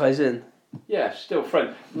 So it all ties in. Yeah, still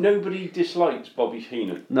friend. Nobody dislikes Bobby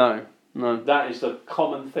Heenan. No. That is the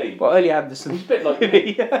common thing. Well, Ole Anderson. He's a bit like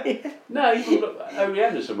me. No, Ole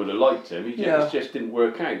Anderson would have liked him. He just didn't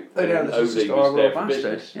work out. Ole Anderson's just was there for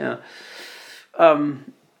bastard. business. Yeah.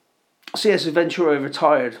 So Ventura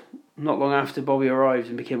retired not long after Bobby arrived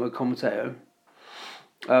and became a commentator.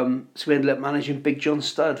 So we ended up managing Big John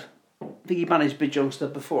Studd. I think he managed Big John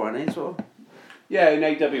Studd before, hadn't he, as well? Yeah, in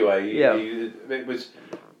AWA.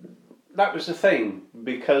 That was the thing,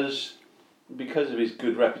 because of his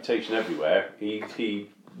good reputation everywhere, he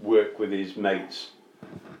worked with his mates.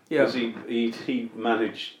 Yeah. Because he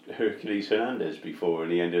managed Hercules Hernandez before,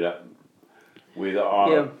 and he ended up with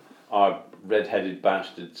our red-headed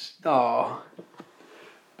bastards. Oh.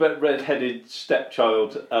 But red-headed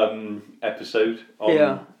stepchild episode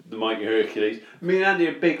on the Mighty Hercules. Me and Andy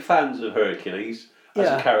are big fans of Hercules as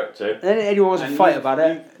a character. And anyone wants to fight about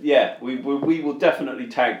it. We will definitely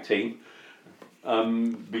tag team.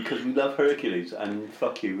 Because we love Hercules, and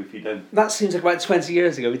fuck you if you don't. That seems like about 20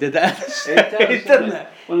 years ago we did that. It does, doesn't it?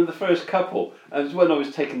 One of the first couple. And it was when I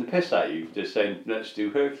was taking the piss at you, just saying, let's do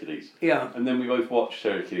Hercules. Yeah. And then we both watched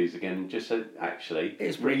Hercules again and just said, actually,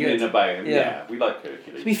 it's pretty reading good. About him, we like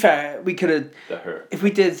Hercules. To be fair, we could have... If we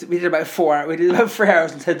did about 4 hours, we did about 3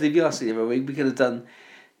 hours on Ted DiBiase the other week, we could have done...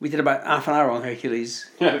 We did about half an hour on Hercules.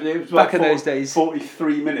 Yeah, it was back in those days.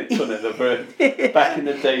 43 minutes on it. Back in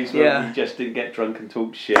the days when we just didn't get drunk and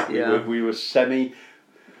talk shit. We were semi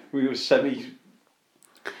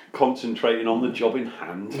concentrating on the job in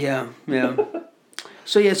hand. Yeah.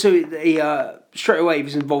 So he straight away he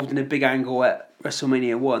was involved in a big angle at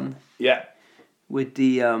WrestleMania 1. Yeah. With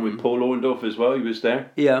the with Paul Orndorff as well. He was there.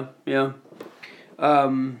 Yeah.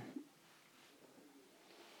 And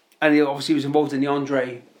he obviously was involved in the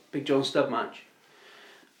Andre Big John Studd match,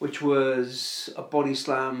 which was a body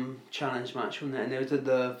slam challenge match, wasn't it? And they did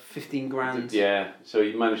the 15 grand. Yeah, so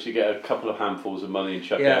he managed to get a couple of handfuls of money and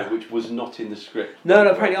chuck it out, which was not in the script. No,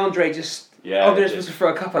 apparently Andre just... Andre was supposed to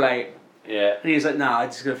throw a couple out. Yeah. And he was like, nah, I'm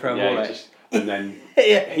just going to throw them all out. And then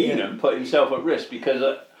Heenan put himself at risk because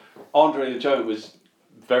Andre the Giant was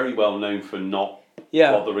very well known for not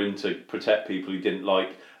bothering to protect people he didn't like.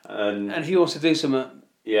 And if he wants to do something...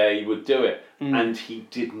 Yeah, he would do it. And he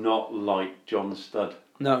did not like John Studd.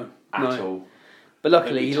 No. At all. But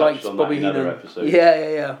luckily he liked Bobby Heenan.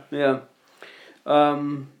 Yeah.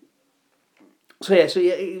 So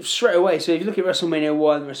straight away, so if you look at WrestleMania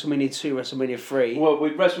 1, WrestleMania 2, WrestleMania 3... Well,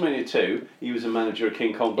 with WrestleMania 2, he was a manager of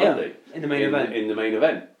King Kong Bundy. In the main event. In the main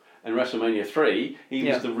event. And WrestleMania 3, he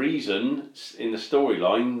was the reason in the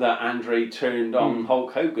storyline that Andre turned on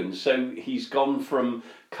Hulk Hogan. So he's gone from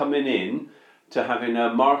coming in to having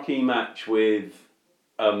a marquee match with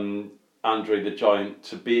Andre the Giant,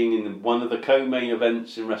 to being in one of the co-main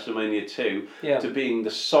events in WrestleMania 2, to being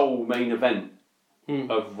the sole main event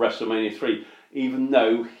of WrestleMania 3, even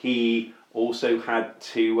though he also had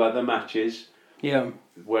 2 other matches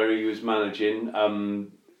where he was managing.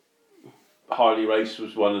 Harley Race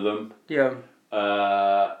was one of them.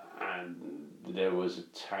 And there was a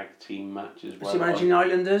tag team match as well. Was he managing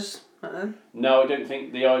Islanders back then? No, I don't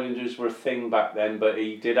think the Islanders were a thing back then, but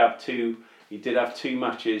he did have 2. He did have 2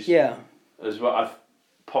 matches. As well.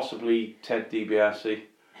 Possibly Ted DiBiase.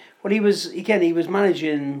 Well, he was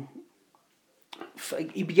managing.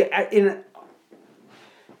 He'd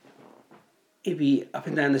be up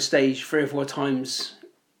and down the stage 3 or 4 times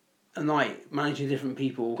a night, managing different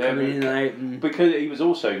people, coming in and out. And because he was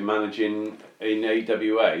also managing in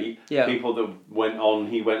AWA people that went on.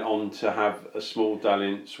 He went on to have a small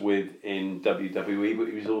dalliance with in WWE, but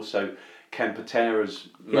he was also Ken Patera's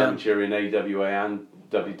manager in AWA and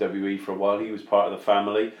WWE for a while. He was part of the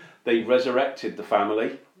family. They resurrected the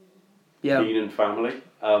family, Heenan family,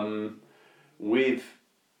 with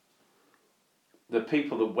the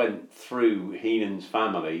people that went through Heenan's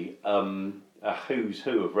family, a who's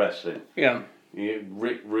who of wrestling.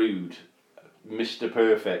 Rick Rude, Mr.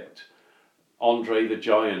 Perfect, Andre the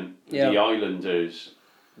Giant, the Islanders,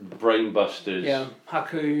 Brainbusters.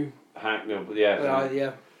 Haku. I've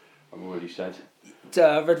already said.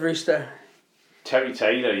 Red Rooster. Terry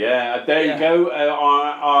Taylor, there you go.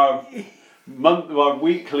 Our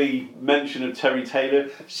weekly mention of Terry Taylor.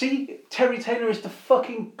 See, Terry Taylor is the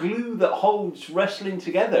fucking glue that holds wrestling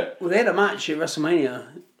together. Well, they had a match at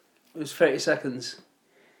WrestleMania. It was 30 seconds.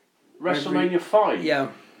 WrestleMania 5.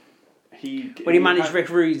 When he managed Rick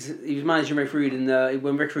Rude, he was managing Rick Rude, and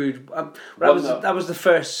when Rick Rude, that was the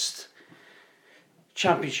first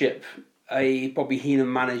championship a Bobby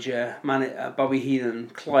Heenan Bobby Heenan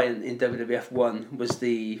client in WWF won, was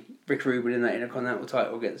the Rick Rude winning that Intercontinental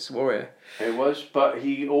title against Warrior. It was, but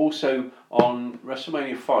he also on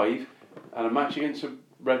WrestleMania 5 had a match against a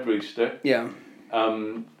Red Rooster.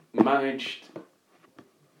 Managed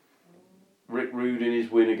Rick Rude in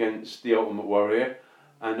his win against the Ultimate Warrior,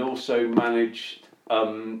 and also managed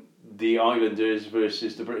the Islanders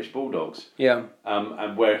versus the British Bulldogs.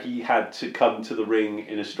 And where he had to come to the ring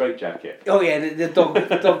in a straitjacket. The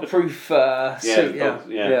dog-proof suit.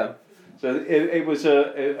 So it was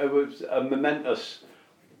a momentous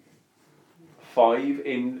 5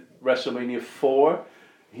 in WrestleMania 4.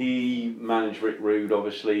 He managed Rick Rude,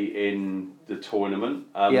 obviously, in the tournament.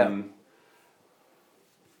 That's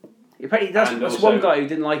one guy who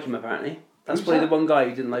didn't like him, apparently. That's probably the one guy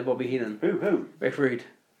who didn't like Bobby Heenan. Who? Rick Rude.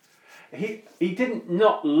 He didn't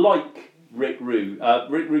not like Rick Rude.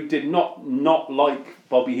 Rick Rude did not like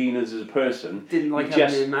Bobby Heenan as a person. Didn't like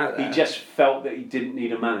having him out there. He just felt that he didn't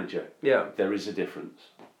need a manager. There is a difference.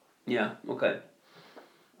 Okay.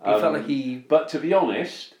 He felt like he... But to be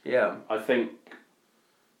honest, I think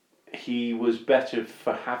he was better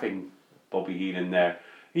for having Bobby Heenan there.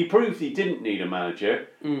 He proved he didn't need a manager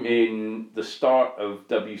in the start of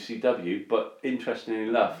WCW, but interestingly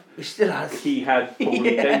enough, he still has. He had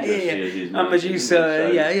Paulie Dangerously as his manager.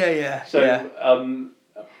 Medusa, So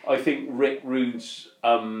I think Rick Rude's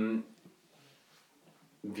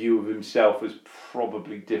view of himself was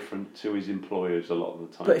probably different to his employers a lot of the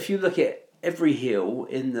time. But if you look at every heel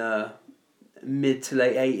in the mid to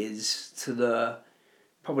late 80s to the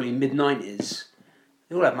probably mid 90s,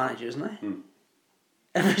 they all had managers, didn't they?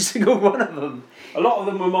 Every single one of them. A lot of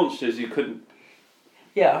them were monsters who couldn't.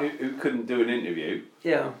 Who couldn't do an interview.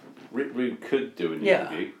 Rick Rude could do an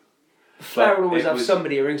interview. Flair would always have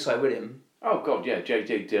somebody at ringside with him. Oh God,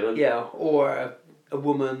 J.J. Dillon. Or a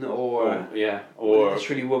woman, or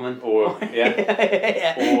literally woman, or or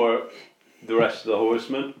the rest of the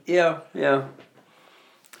Horsemen.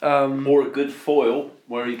 Or a good foil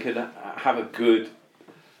where he could have a good,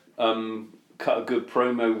 cut a good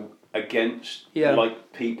promo against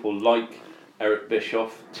like people like Eric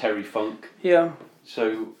Bischoff, Terry Funk.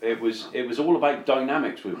 So it was all about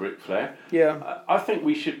dynamics with Ric Flair. I think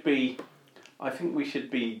we should be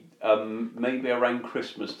maybe around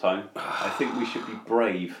Christmas time. I think we should be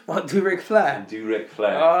brave. What, do Ric Flair? And do Ric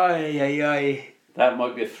Flair. Aye. That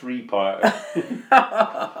might be a 3-parter.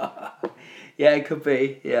 It could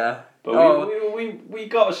be. But we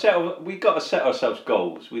got to set ourselves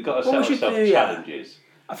goals. We got to set ourselves challenges.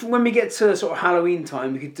 I think when we get to sort of Halloween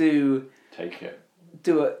time, we could do it,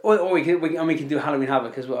 or we can do Halloween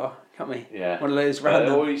Havoc as well, can't we? Yeah. One of those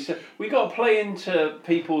random. We got to play into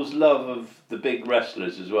people's love of the big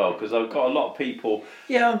wrestlers as well, because I've got a lot of people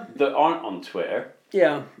that aren't on Twitter.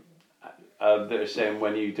 that are saying,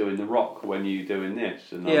 when are you doing The Rock? When are you doing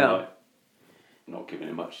this? And I'm like, not giving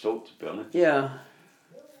it much thought, to be honest. Yeah.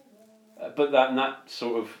 But that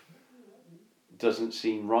sort of doesn't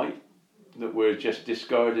seem right, that we're just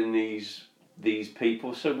discarding these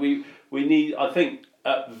people. So we need, I think,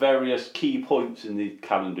 at various key points in the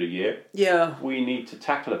calendar year, we need to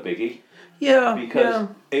tackle a biggie. Yeah. Because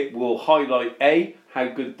it will highlight A, how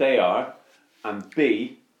good they are, and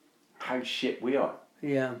B, how shit we are.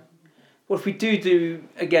 Yeah. Well, if we do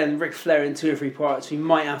again Ric Flair in 2 or 3 parts, we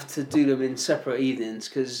might have to do them in separate evenings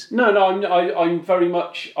because. No, I'm very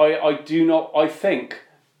much. I do not. I think.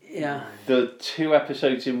 Yeah. The 2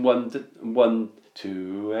 episodes in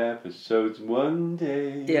 2 episodes one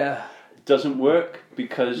day. Yeah. Doesn't work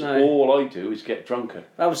because all I do is get drunker.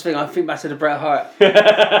 That was the thing. I think back to the Bret Hart.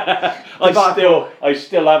 I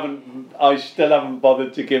still haven't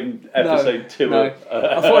bothered to give episode 2. No.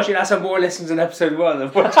 Unfortunately, that's had more listens than episode 1.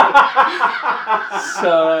 Unfortunately.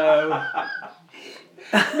 So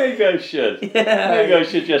maybe I should. Yeah. Maybe I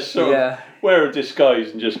should just sort of wear a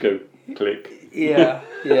disguise and just go click. Yeah.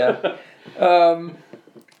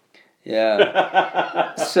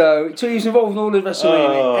 So he was involved in all of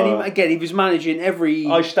WrestleMania, and he was managing every.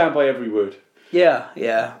 I stand by every word. Yeah.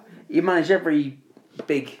 He managed every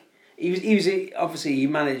big. He was obviously he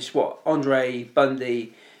managed Andre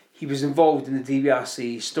Bundy. He was involved in the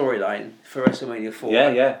DiBiase storyline for WrestleMania 4.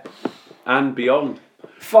 Yeah, and beyond.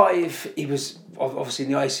 5, he was obviously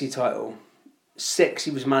in the IC title. 6,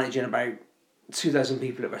 he was managing about 2,000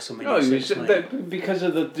 people at WrestleMania 6. Because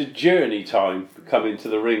of the journey time coming to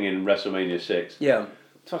the ring in WrestleMania 6. Yeah.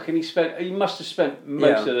 Fucking he must have spent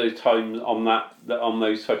most of those times on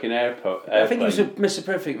those fucking airplanes. I think he was Mr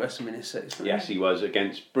Perfect at WrestleMania 6. Yes, he was,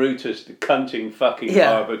 against Brutus, the cunting fucking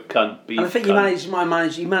barber cunt beef. And I think he managed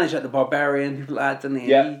like the Barbarian, people like that, didn't he?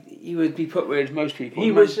 Yeah. He would be put with most people.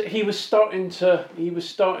 He was starting to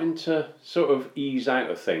sort of ease out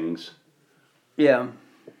of things. Yeah.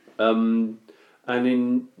 And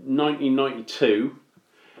in 1992,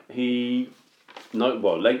 late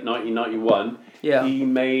 1991, he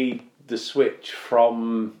made the switch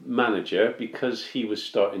from manager because he was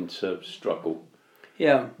starting to struggle.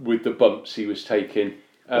 Yeah. With the bumps he was taking,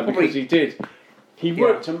 because he did. He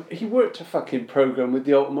worked a fucking program with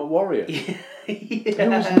the Ultimate Warrior, who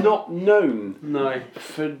was not known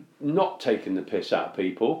for not taking the piss out of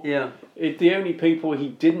people. Yeah. The only people he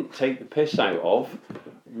didn't take the piss out of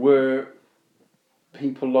were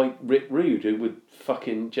people like Rick Rude, who would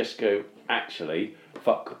fucking just go, actually,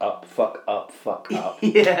 fuck up,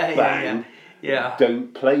 bang. Yeah.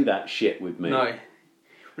 Don't play that shit with me. No.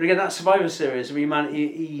 But again, that Survivor Series, he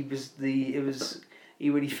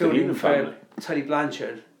really filled in for Tully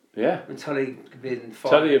Blanchard. Yeah. And Tully had been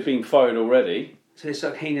fired. Tully had been fired already. So they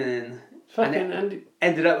stuck Heenan in. And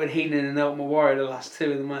ended up with Heenan and Ultimate Warrior the last 2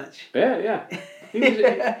 in the match. Yeah.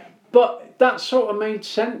 But that sort of made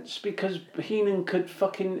sense because Heenan could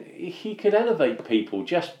elevate people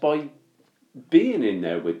just by being in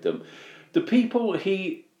there with them. The people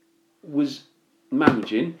he was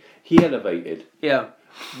managing, he elevated. Yeah.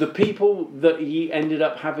 The people that he ended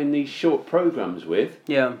up having these short programs with,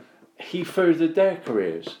 he furthered their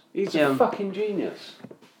careers. He's a fucking genius.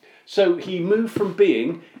 So he moved from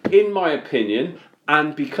being, in my opinion,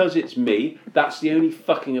 and because it's me, that's the only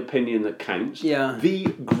fucking opinion that counts,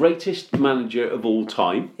 the greatest manager of all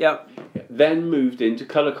time, then moved into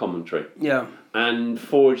colour commentary. Yeah. And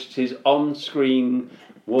forged his on-screen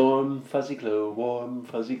warm, fuzzy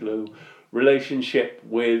glow relationship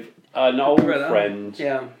with an old friend,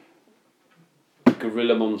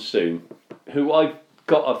 Gorilla Monsoon, who I've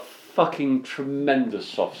got a fucking tremendous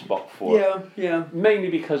soft spot for. Yeah. Mainly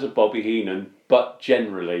because of Bobby Heenan, but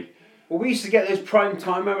generally. Well, we used to get those prime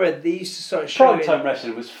time. Remember, they used to start showing. Prime time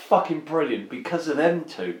wrestling was fucking brilliant because of them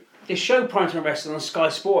two. They showed prime time wrestling on Sky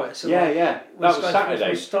Sports. So that was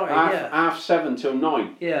Saturday. Half 7 till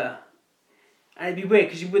 9. Yeah. And it'd be weird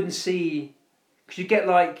because you wouldn't see. Because you get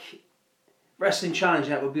like Wrestling Challenge,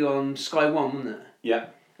 that would be on Sky 1, wouldn't it? Yeah.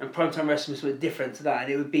 And primetime wrestling was a bit different to that,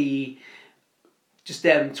 and it would be just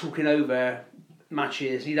them talking over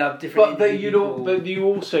matches. You'd have different. But you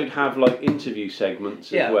also have like interview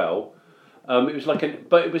segments as well. It was like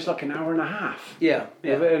an hour and a half. Yeah.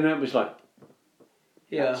 And it was like,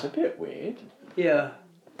 that's a bit weird. Yeah.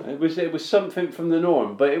 It was something from the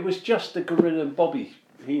norm, but it was just the Gorilla and Bobby.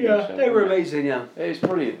 They were amazing. Yeah. It was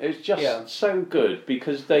brilliant. It was just so good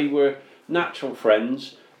because they were natural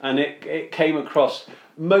friends, and it came across.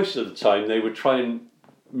 Most of the time, they were trying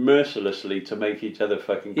mercilessly to make each other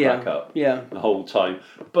fucking crack up the whole time.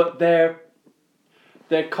 But their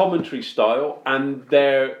commentary style and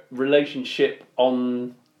their relationship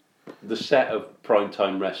on the set of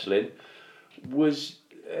primetime wrestling was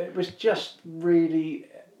just really.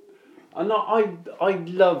 I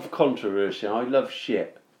love controversy. I love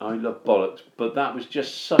shit. I love bollocks. But that was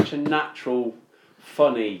just such a natural,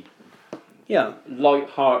 funny,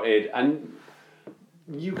 light-hearted, and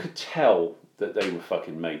you could tell that they were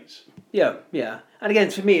fucking mates. Yeah, yeah. And again,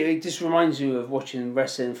 for me, it just reminds you of watching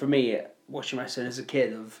wrestling. For me, watching wrestling as a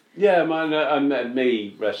kid of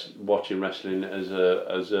me watching wrestling as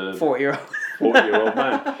a 40-year-old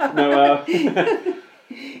man. No,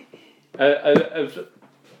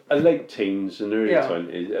 a late teens and early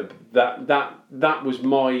 20s. That was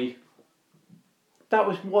my. That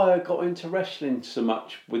was why I got into wrestling so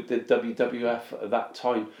much with the WWF at that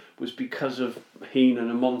time, was because of Heenan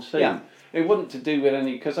and Monsoon. Yeah. It wasn't to do with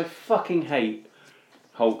any, because I fucking hate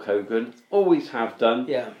Hulk Hogan, always have done.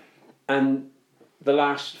 Yeah. And the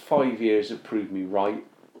last 5 years have proved me right.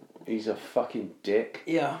 He's a fucking dick.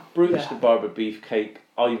 Yeah. Brutus the Barber Beefcake,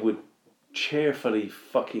 I would cheerfully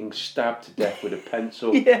fucking stab to death with a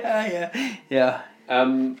pencil. Yeah.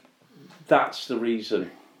 That's the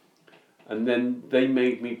reason. And then they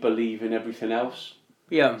made me believe in everything else.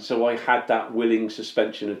 Yeah. So I had that willing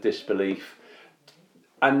suspension of disbelief.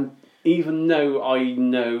 And even though I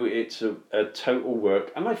know it's a total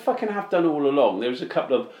work, and I fucking have done all along, there was a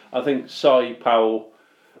couple of, I think, Cy Powell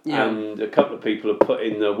and a couple of people have put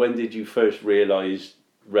in the, when did you first realise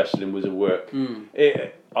wrestling was a work?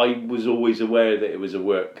 I was always aware that it was a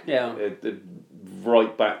work. Yeah.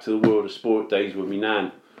 Right back to the World of Sport days with me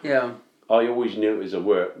nan. Yeah. I always knew it was a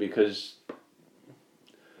work because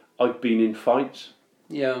I've been in fights.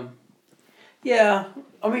 Yeah. Yeah.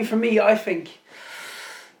 I mean, for me, I think...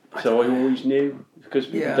 So I always knew, because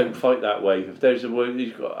people don't fight that way. If there's a word,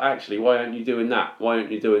 you've got, actually, why aren't you doing that? Why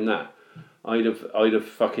aren't you doing that? I'd have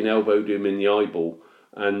fucking elbowed him in the eyeball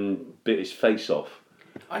and bit his face off.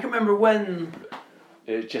 I can remember when...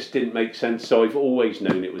 It just didn't make sense, so I've always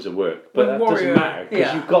known it was a work. But that Warrior, doesn't matter,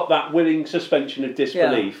 because you've got that willing suspension of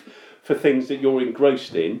disbelief for things that you're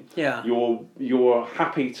engrossed in. Yeah. You're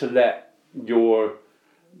happy to let your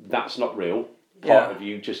that's not real part of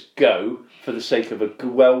you just go for the sake of a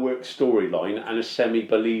well-worked storyline and a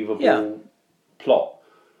semi-believable plot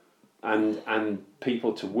and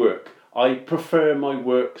people to work. I prefer my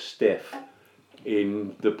work stiff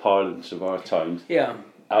in the parlance of our times. Yeah.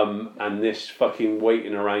 And this fucking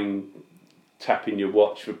waiting around tapping your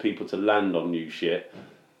watch for people to land on you shit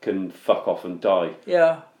can fuck off and die.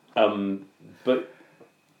 Yeah. But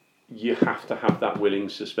you have to have that willing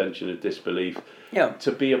suspension of disbelief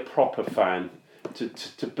to be a proper fan,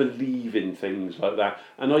 to believe in things like that.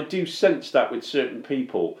 And I do sense that with certain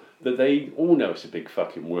people, that they all know it's a big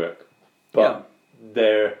fucking work, but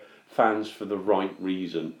they're fans for the right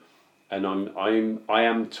reason. And I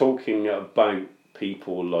am talking about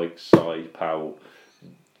people like Cy Powell,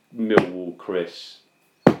 Millwall Chris,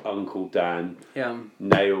 Uncle Dan,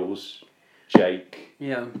 Nails, Jake.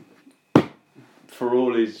 Yeah. For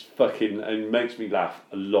all his fucking, and makes me laugh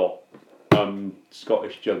a lot,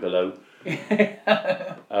 Scottish Juggalo.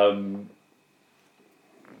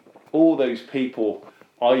 All those people,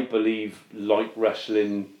 I believe, like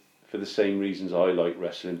wrestling for the same reasons I like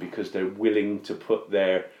wrestling, because they're willing to put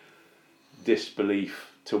their disbelief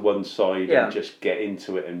to one side and just get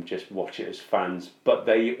into it and just watch it as fans. But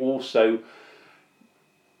they also,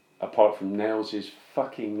 apart from Nails'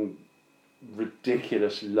 fucking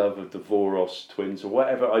ridiculous love of the Voros twins or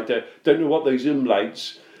whatever, I don't know what those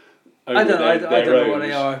umlauts I don't know what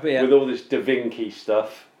they are, but with all this Da Vinci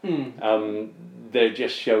stuff. They're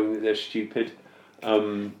just showing that they're stupid. I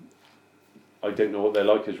don't know what they're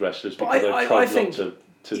like as wrestlers, because I've tried not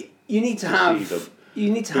to you need to see have them.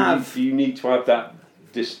 You need to have you need to have that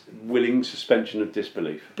willing suspension of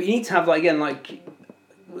disbelief. But you need to have again we're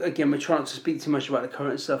trying not to speak too much about the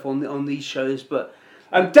current stuff on these shows, but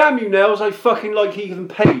and damn you, Nails, I fucking like Ethan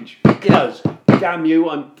Page, because damn you,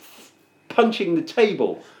 I'm punching the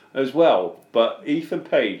table as well. But Ethan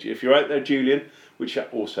Page, if you're out there, Julian, which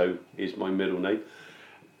also is my middle name,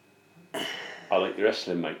 I like your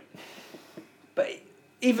wrestling, mate. But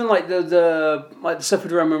even like the stuff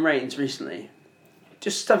with Roman Reigns recently,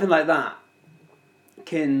 just something like that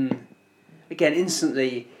can, again,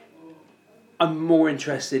 instantly, I'm more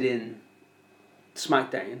interested in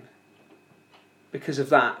SmackDown because of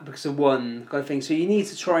that, because of one kind of thing. So you need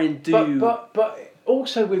to try and do... But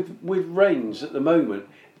also with Reigns at the moment,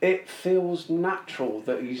 it feels natural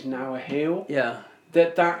that he's now a heel. Yeah.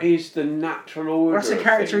 That is the natural order. That's the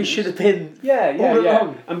character he should have been. Yeah.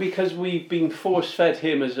 Along. And because we've been force fed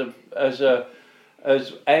him as the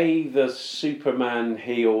Superman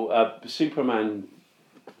heel, Superman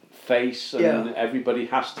face and everybody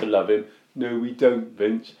has to love him. No, we don't,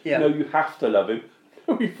 Vince. Yeah. No, you have to love him.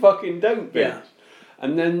 No, we fucking don't, Vince. Yeah.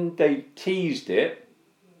 And then they teased it,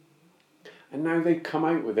 and now they've come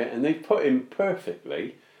out with it, and they've put him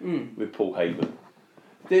perfectly with Paul Heyman.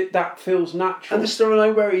 That feels natural. And the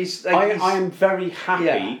storyline where he's... I am very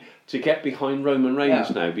happy to get behind Roman Reigns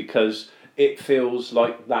now, because it feels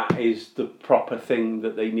like that is the proper thing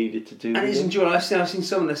that they needed to do. And it's enjoyable. I've seen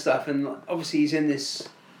some of the stuff, and obviously he's in this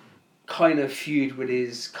kind of feud with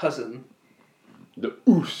his cousin. The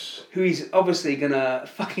Oos. Who he's obviously going to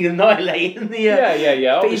fucking annihilate in the...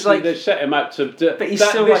 Yeah. But he's obviously like... they've set him up to... But he's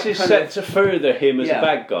still this is set to further him as a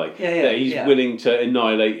bad guy. That he's willing to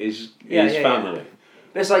annihilate his family.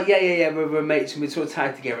 But it's like, we're mates and we sort of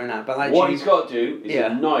tag together and that. But like, what he's got to do is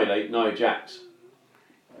annihilate Nia Jax.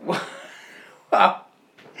 Well,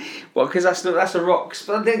 because that's the Rocks.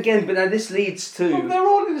 But then again, now this leads to... Well, they're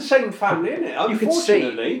all in the same family, isn't it?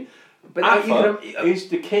 Unfortunately, but Alpha is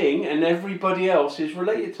the king and everybody else is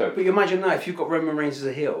related to him. But you imagine now, if you've got Roman Reigns as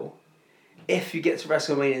a heel, if you get to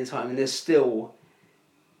WrestleMania in time and there's still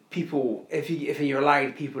people, if you're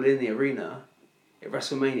allowed people in the arena at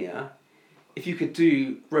WrestleMania, if you could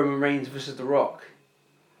do Roman Reigns versus The Rock,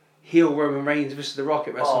 heel Roman Reigns versus The Rock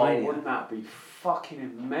at WrestleMania. Oh, wouldn't that be fucking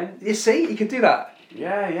immense? You see, you could do that.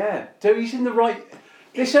 Yeah. So he's in the right...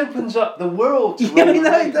 This opens up the world to Roman Reigns.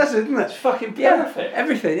 It does, doesn't it? It's fucking perfect. Yeah,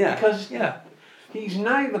 everything, Because he's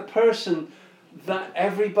now the person that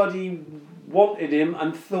everybody wanted him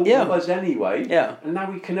and thought was anyway. Yeah. And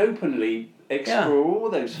now we can openly explore all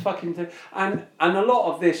those fucking things. And a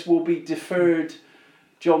lot of this will be deferred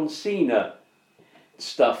John Cena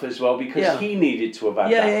stuff as well, because he needed to have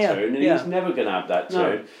had that turn, and he's never going to have that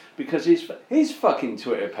turn because his fucking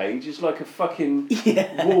Twitter page is like a fucking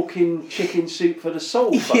walking chicken soup for the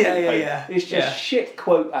soul fucking page. It's just shit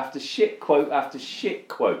quote after shit quote after shit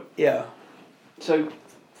quote. Yeah. So,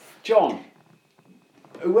 John,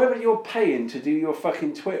 whoever you're paying to do your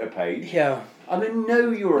fucking Twitter page, and I know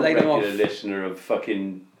you're a regular listener of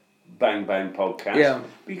fucking Bang Bang Podcast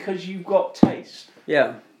because you've got taste.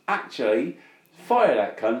 Yeah. Actually, fire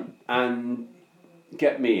that cunt and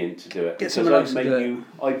get me in to do it. Get someone else to do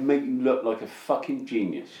it. I'd make you look like a fucking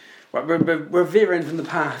genius. Right, we're veering from the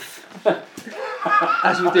path.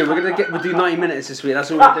 As we do, we'll do 90 minutes this week. That's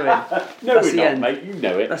all we're doing. No, we're not, mate. You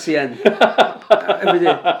know it. That's the end. We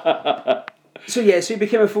do. So he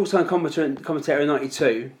became a full-time commentator in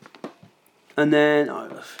 '92, and then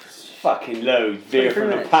fucking loads. Veer from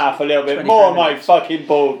the path a little bit more, my fucking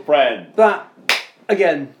bald friend. But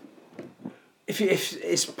again, if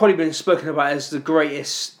it's probably been spoken about as the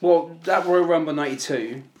greatest. Well, that Royal Rumble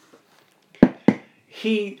 '92.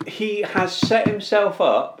 He has set himself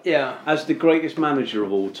up as the greatest manager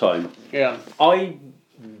of all time. Yeah. I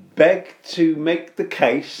beg to make the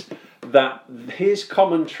case that his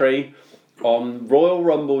commentary on Royal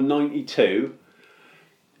Rumble '92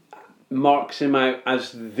 marks him out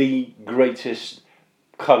as the greatest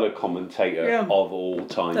colour commentator of all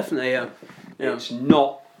time. Definitely, yeah. It's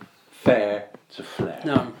not fair to Flair.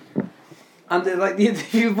 No. And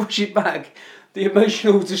if you watch it back, the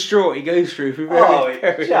emotional distraught he goes through.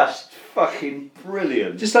 It's just fucking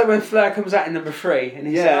brilliant. Just like when Flair comes out in number 3 and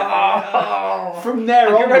he's from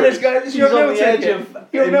there on, he's on the edge of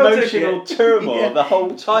emotional turmoil the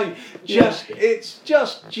whole time. It's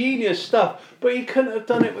just genius stuff. But he couldn't have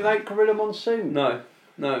done it without Gorilla Monsoon. No.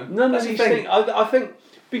 None of these things. I think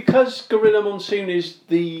because Gorilla Monsoon is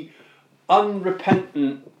the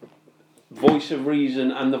unrepentant voice of reason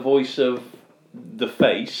and the voice of the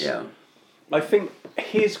face. Yeah. I think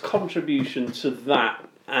his contribution to that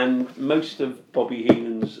and most of Bobby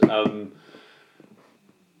Heenan's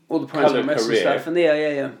all the prize and stuff and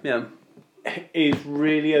yeah. is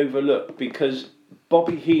really overlooked because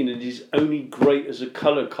Bobby Heenan is only great as a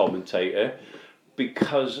colour commentator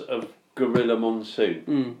because of Gorilla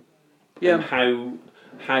Monsoon. And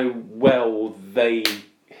how well they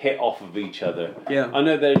hit off of each other. Yeah. I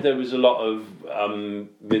know there was a lot of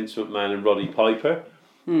Vince McMahon and Roddy Piper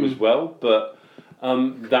as well, but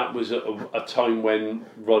that was a time when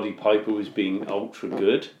Roddy Piper was being ultra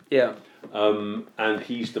good. Yeah. And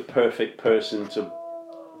he's the perfect person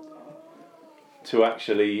to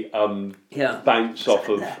actually bounce off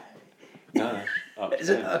of. No, is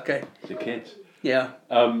it okay? The kids. Yeah.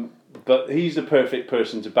 But he's the perfect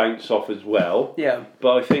person to bounce off as well. Yeah.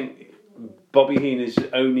 But I think Bobby Heenan is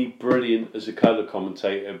only brilliant as a colour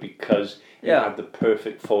commentator because he had the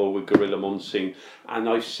perfect foil with Gorilla Monsoon. And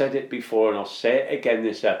I've said it before and I'll say it again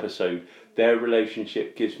this episode. Their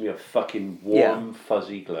relationship gives me a fucking warm,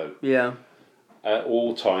 fuzzy glow. Yeah. At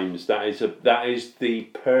all times. That is the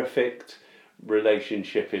perfect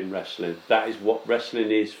relationship in wrestling. That is what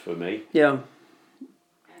wrestling is for me. Yeah.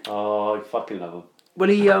 Oh, I fucking love him. Well,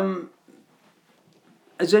 he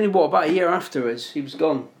it's only about a year afterwards he was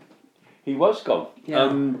gone. He was gone.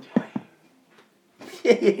 Yeah.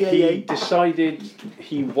 He decided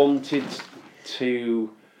he wanted to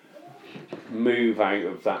move out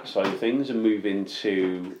of that side of things and move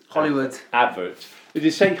into Hollywood. Adverts. They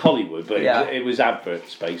did say Hollywood, but Yeah. it was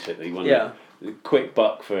adverts basically. Wasn't Yeah. it? Quick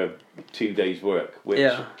buck for 2 days' work. Which,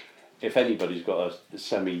 Yeah. if anybody's got a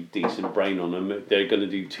semi-decent brain on them, they're going to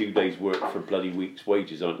do 2 days' work for bloody week's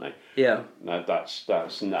wages, aren't they? Yeah. Now that's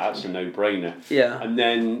a no-brainer. Yeah. And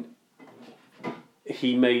then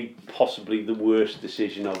he made possibly the worst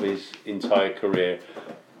decision of his entire career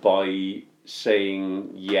by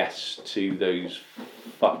saying yes to those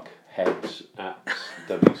fuckheads at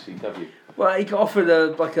WCW. Well, he got offered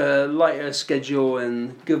a lighter schedule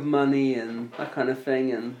and good money and that kind of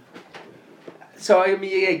thing, and so I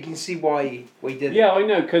mean, yeah, you can see why he did it. Yeah, I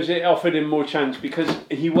know, because it offered him more chance because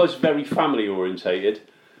he was very family orientated,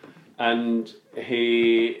 and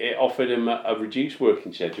it offered him a reduced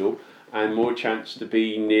working schedule and more chance to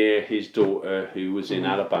be near his daughter, who was in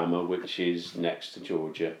Alabama, which is next to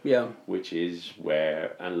Georgia. Yeah. Which is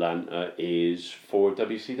where Atlanta is for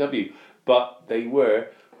WCW. But they were,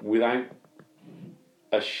 without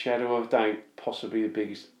a shadow of doubt, possibly the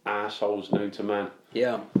biggest assholes known to man.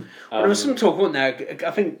 Yeah. Well, there was some talk, wasn't there?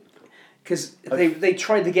 I think because they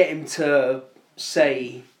tried to get him to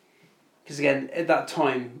say, because again at that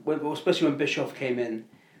time, especially when Bischoff came in,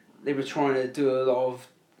 they were trying to do a lot of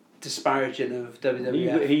disparaging of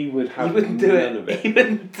WWF. He wouldn't do none of it. He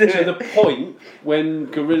wouldn't do it. To the point when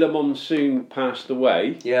Gorilla Monsoon passed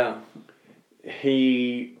away, Yeah.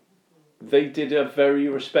 they did a very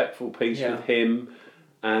respectful piece with him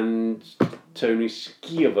and Tony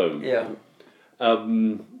Schiavone. Yeah.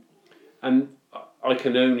 And I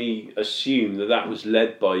can only assume that was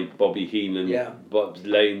led by Bobby Heenan. Yeah. But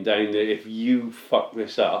laying down that if you fuck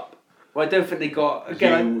this up, Well, I don't think they got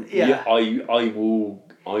again.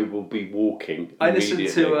 I will be walking. I listened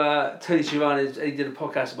to Tony Schiavone. He did a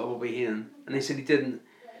podcast about Bobby Heenan, and they said they didn't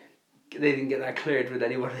get that cleared with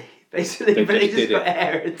anybody. Basically, but they just got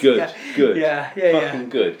aired. Good. Yeah. Fucking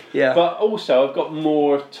good. Yeah. But also, I've got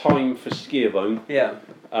more time for Schiavone. Yeah.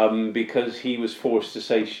 Because he was forced to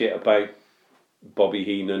say shit about Bobby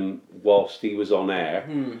Heenan whilst he was on air,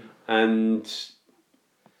 and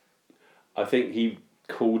I think he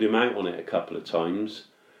called him out on it a couple of times.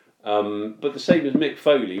 But the same as Mick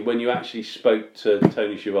Foley, when you actually spoke to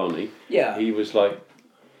Tony Schiavone, he was like,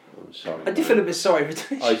 "I'm sorry." I do feel a bit sorry for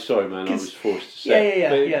Tony. I'm sorry, man. I was forced to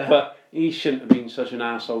say. Yeah. But he shouldn't have been such an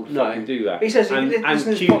asshole to fucking do that. He says, and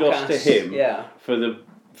kudos to him for the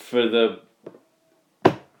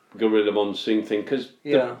Gorilla Monsoon thing, because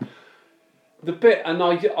the bit, and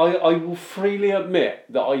I will freely admit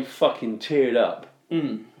that I fucking teared up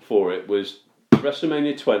for it, was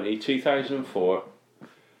WrestleMania 20, 2004,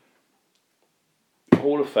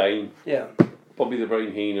 Hall of Fame. Yeah. Bobby the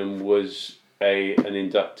Brain Heenan was an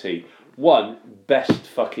inductee. One, best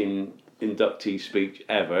fucking inductee speech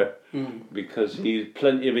ever, because he had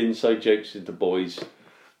plenty of inside jokes with the boys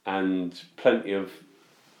and plenty of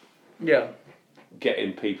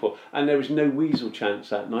getting people. And there was no Weasel chance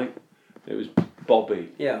that night. It was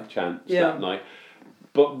Bobby chance that night.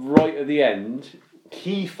 But right at the end,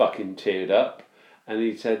 he fucking teared up and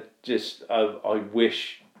he said, I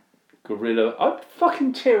wish Gorilla... I'm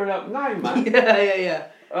fucking tearing up now, man. Yeah.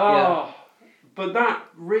 But that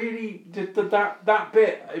really... That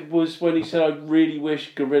bit, it was when he said, I really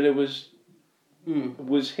wish Gorilla was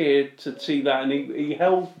here to see that, and he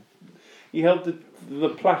held the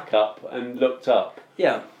plaque up and looked up.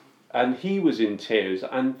 Yeah. And he was in tears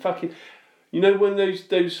and fucking... You know when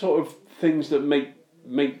those sort of things that make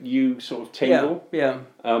you sort of tingle? Yeah.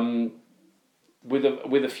 With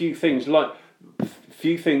a few things that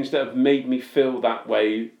have made me feel that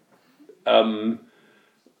way.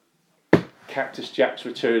 Cactus Jack's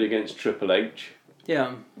return against Triple H.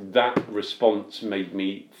 Yeah. That response made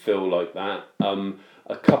me feel like that.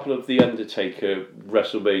 A couple of the Undertaker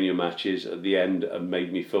WrestleMania matches at the end have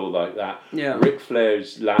made me feel like that. Yeah. Ric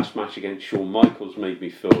Flair's last match against Shawn Michaels made me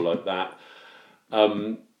feel like that.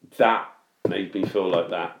 That made me feel like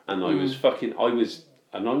that, and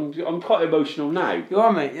I'm quite emotional now. You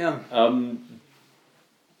are, mate. Yeah.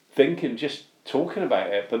 Just talking about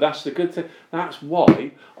it, but that's the good thing. That's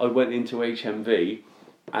why I went into HMV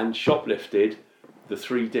and shoplifted the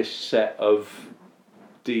 3-disc set of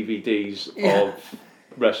DVDs of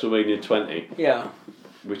WrestleMania 20. Yeah.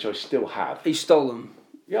 Which I still have. He stole them.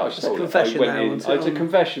 Yeah, I stole it. I went in. It's a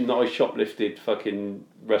confession that I shoplifted fucking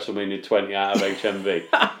WrestleMania 20 out of HMV.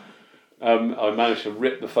 I managed to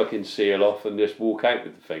rip the fucking seal off and just walk out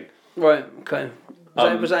with the thing. Right, okay.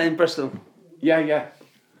 Was that in Bristol? Yeah. Yeah.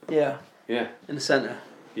 Yeah. In the centre?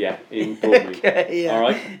 Yeah, in Broadmead. Okay, yeah.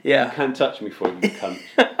 Alright? Yeah. You can't touch me for it, you cunt.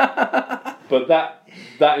 But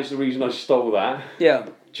that is the reason I stole that. Yeah.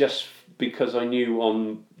 Just because I knew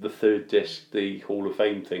on the third disc the Hall of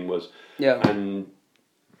Fame thing was. Yeah. And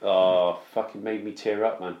fucking made me tear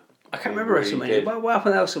up, man. I can't remember WrestleMania. What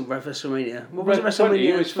happened else on WrestleMania? What was it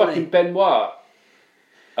WrestleMania? It was fucking Benoit.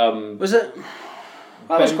 Was it?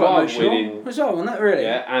 That was quite emotional. Winning, was that one? That really?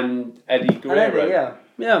 Yeah, and Eddie Guerrero.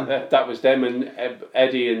 Yeah. That was them and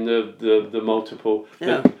Eddie and the multiple.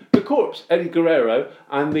 Yeah. The corpse, Eddie Guerrero,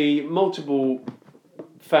 and the multiple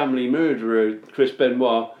family murderer, Chris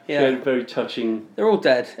Benoit. Yeah. Very, very touching. They're all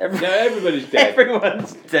dead. Everybody's dead.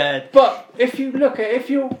 Everyone's dead. But if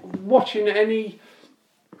you're watching any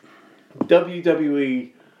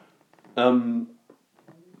WWE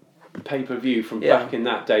pay-per-view from back in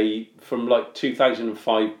that day, from like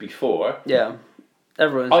 2005 before. Yeah,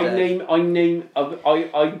 everyone's dead.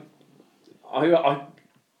 I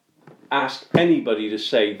ask anybody to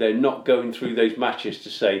say they're not going through those matches to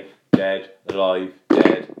say dead, alive,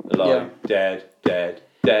 dead, alive, dead,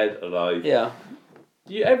 alive. Yeah.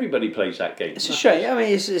 Everybody plays that game. It's a shame. I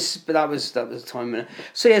mean, but that was a time.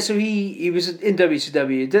 So he was in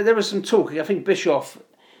WCW. There was some talk. I think Bischoff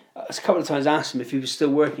a couple of times asked him if he was still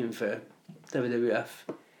working for WWF,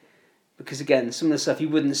 because again, some of the stuff he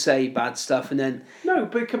wouldn't say bad stuff, and then no,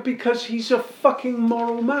 because he's a fucking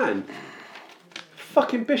moral man.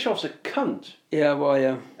 Fucking Bischoff's a cunt. Yeah, well,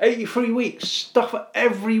 yeah. 83 weeks, stuff it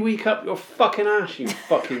every week up your fucking ass, you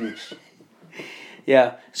fucking.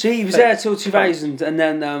 Yeah, so he was there till 2000, and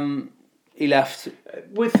then he left.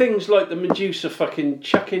 With things like the Medusa fucking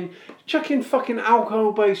chucking fucking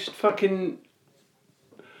alcohol-based fucking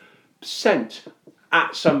scent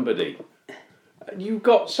at somebody. You've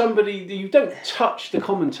got somebody, you don't touch the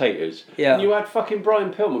commentators. Yeah. And you had fucking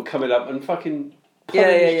Brian Pillman coming up and fucking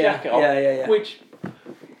pulling his jacket off, which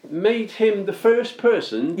made him the first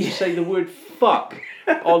person to say the word fuck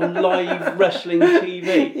on live wrestling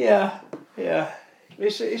TV. Yeah.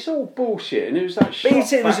 It's all bullshit, and it was that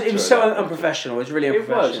shit. It was so unprofessional. It was really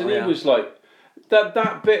unprofessional. It was, and he was like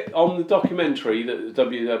that bit on the documentary that the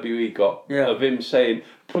WWE got of him saying,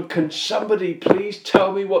 "But can somebody please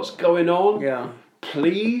tell me what's going on? Yeah,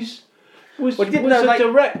 please." Was a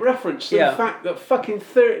direct reference to the fact that fucking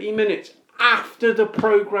 30 minutes after the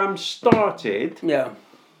program started,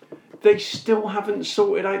 they still haven't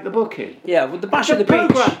sorted out the booking. Yeah, with the Bash at the Beach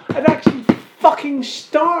program had actually fucking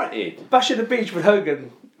started. Bash at the Beach with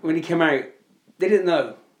Hogan, when he came out, they didn't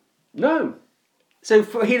know. No. So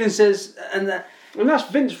Heenan says, and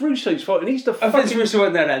that's Vince Russo's fault, and he's the fucking Vince Russo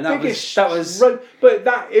wasn't there then. That was but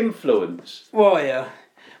that influence. Well, yeah,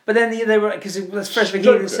 but then they were, because the first thing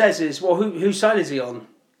Heenan says is, well, whose side is he on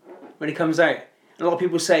when he comes out? And a lot of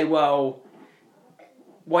people say, well,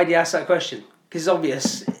 why do you ask that question? Because it's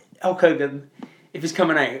obvious. Hulk Hogan, if he's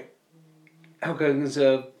coming out, Hulk Hogan's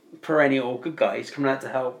a perennial good guy. He's coming out to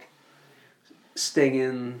help Sting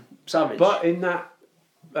and Savage. But in that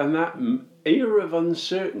era of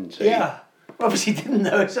uncertainty, obviously didn't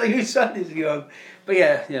know. So whose side is he on? But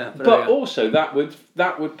yeah. But also that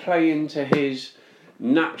would play into his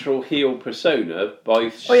natural heel persona by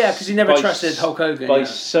because he never trusted Hulk Hogan by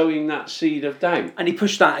sowing that seed of doubt, and he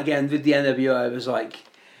pushed that again with the NWO. It was like,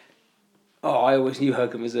 I always knew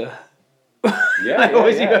Hogan was a knew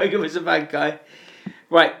Hogan was a bad guy.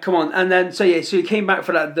 Right, come on, and then so he came back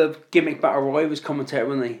for the gimmick battle royal. He was commentator,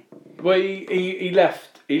 wasn't he? Well, he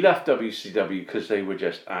left WCW because they were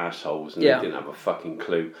just assholes and they didn't have a fucking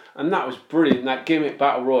clue, and that was brilliant. That gimmick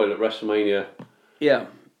battle royal at WrestleMania. Yeah.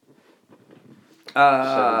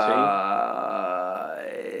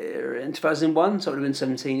 17. In 2001, so it would have been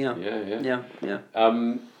 17. Yeah.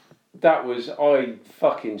 That was, I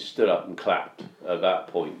fucking stood up and clapped at that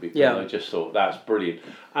point because I just thought that's brilliant.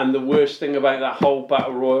 And the worst thing about that whole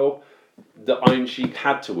battle royal, the Iron Sheik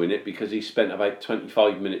had to win it because he spent about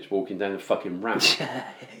 25 minutes walking down the fucking ramp.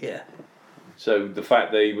 Yeah. So the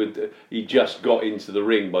fact that he just got into the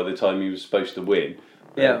ring by the time he was supposed to win.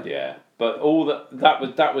 Yeah. But all that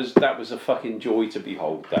was a fucking joy to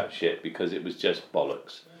behold, that shit, because it was just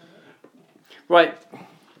bollocks. Right.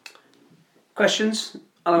 Questions?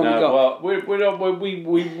 We've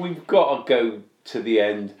got to go to the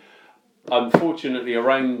end. Unfortunately,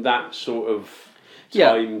 around that sort of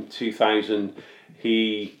time, 2000,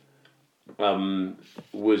 he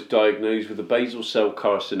was diagnosed with a basal cell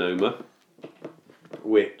carcinoma,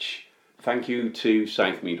 which thank you to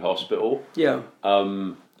Southmead Hospital. Yeah.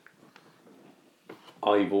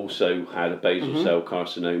 I've also had a basal cell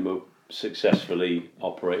carcinoma successfully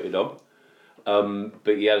operated on.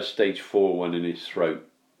 But he had a stage 4 one in his throat.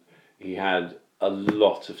 He had a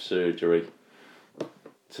lot of surgery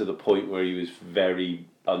to the point where he was very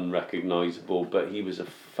unrecognisable, but he was a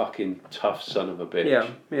fucking tough son of a bitch.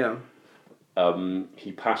 Yeah.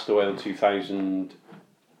 He passed away in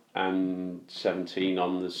 2017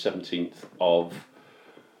 on the 17th of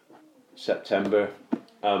September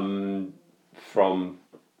from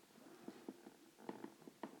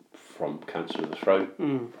cancer of the throat.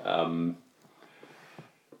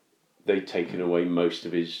 They'd taken away most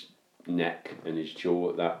of his neck and his jaw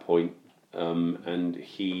at that point, and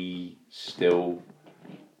he still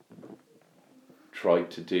tried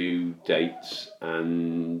to do dates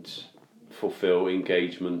and fulfill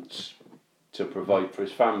engagements to provide for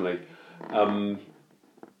his family.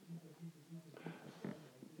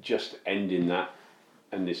 Just ending that,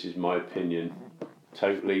 and this is my opinion,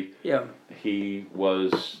 totally. Yeah. He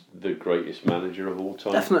was the greatest manager of all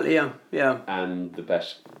time. Definitely, yeah. And the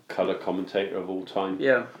best colour commentator of all time.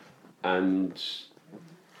 Yeah. And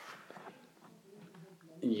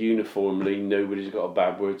uniformly, nobody's got a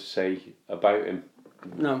bad word to say about him.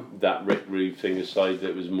 No. That Rick Rude thing aside,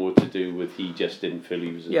 that was more to do with he just didn't feel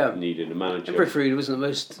he was needed a manager. Rick Rude wasn't the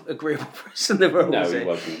most agreeable person in the world, no, was he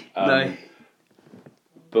wasn't. No.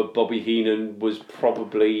 But Bobby Heenan was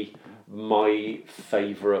probably my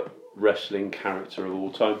favourite wrestling character of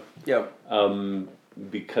all time. Yeah.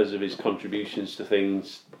 Because of his contributions to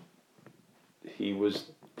things, he was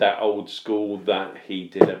that old school that he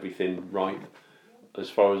did everything right. As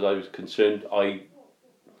far as I was concerned, I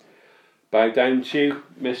bow down to you,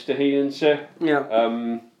 Mr Heenan, sir.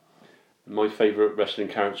 Yeah. My favourite wrestling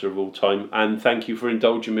character of all time, and thank you for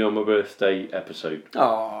indulging me on my birthday episode.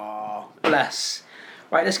 Oh, bless.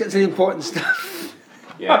 Right, let's get to the important stuff.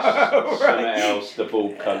 Yes, something else, the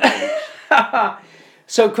ball country.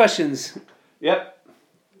 So, questions. Yep.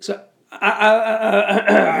 So, how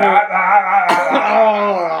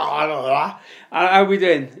are we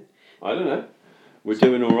doing? I don't know. We're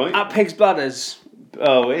doing all right. At Pig's Bladders.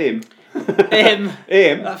 Oh, him. Him.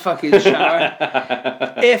 That fucking shower.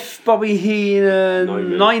 If Bobby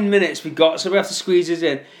Heenan... 9 minutes we got, so we have to squeeze this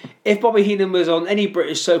in. If Bobby Heenan was on any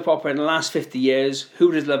British soap opera in the last 50 years, who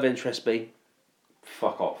would his love interest be?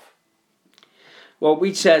 Fuck off. Well, I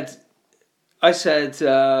think I said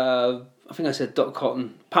Dot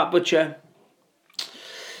Cotton. Pat Butcher.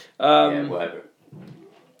 Yeah, whatever.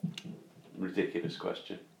 Ridiculous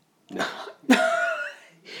question. No.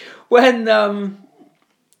 When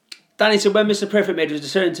Danny said when Mr Perfect made his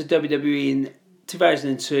return to WWE in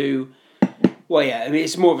 2002, well, yeah, I mean,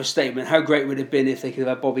 it's more of a statement. How great would it have been if they could have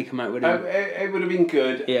had Bobby come out with him? It would have been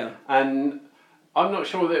good. Yeah. And I'm not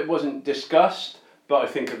sure that it wasn't discussed, but I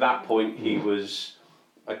think at that point he was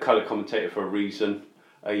a colour commentator for a reason.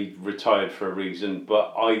 He retired for a reason.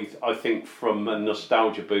 But I think from a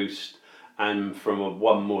nostalgia boost and from a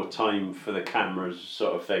one more time for the cameras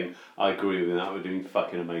sort of thing, I agree with him. That would have been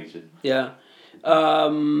fucking amazing. Yeah.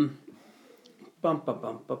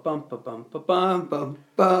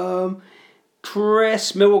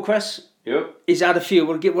 Chris, Millwall Chris. Yep. He's had a few.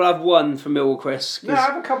 We'll have one from Millwall Chris. No, I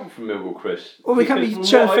have a couple from Millwall Chris. Well, we can't be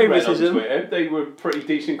showing favouritism. They were pretty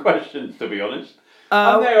decent questions, to be honest.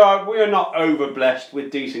 And we are not over-blessed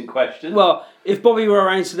with decent questions. Well, if Bobby were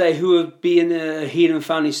around today, who would be in the Heenan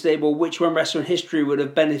family stable, which one wrestler in history would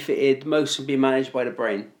have benefited most from being managed by the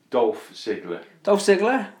brain? Dolph Ziggler. Dolph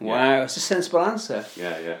Ziggler? Yeah. Wow, that's a sensible answer.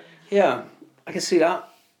 Yeah. Yeah, I can see that.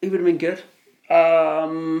 He would have been good.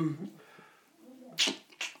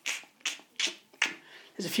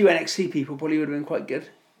 There's a few NXT people probably would have been quite good.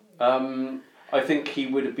 I think he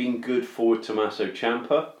would have been good for Tommaso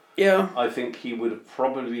Ciampa. Yeah. I think he would have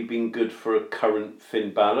probably been good for a current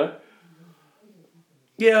Finn Balor.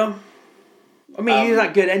 Yeah. I mean, he's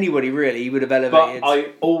that good anybody, really. He would have elevated. But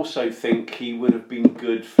I also think he would have been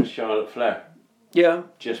good for Charlotte Flair. Yeah.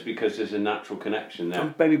 Just because there's a natural connection there.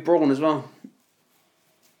 And maybe Braun as well.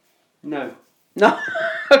 No. No?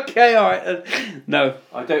 Okay, alright. No.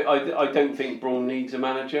 I don't think Braun needs a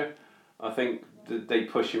manager. I think that they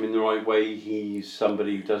push him in the right way. He's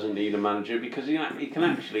somebody who doesn't need a manager because he can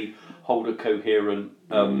actually hold a coherent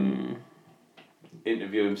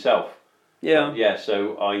interview himself. Yeah. Yeah,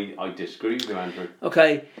 so I disagree with you, Andrew.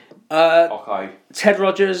 Okay. Okay. Ted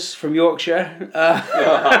Rogers from Yorkshire.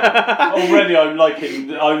 Already I'm liking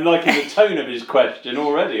the tone of his question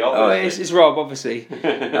already, obviously. Oh, it's Rob, obviously.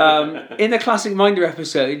 In the Classic Minder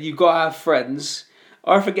episode, You've Got to Have Friends,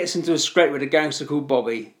 Arthur gets into a scrape with a gangster called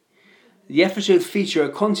Bobby. The episode featured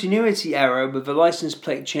a continuity error with the license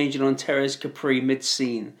plate changing on Terra's Capri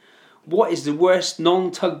mid-scene. What is the worst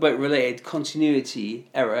non-tugboat related continuity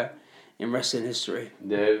error in wrestling history?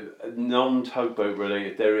 No, non-tugboat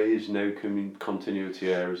related, there is no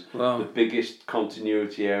continuity errors. Wow. The biggest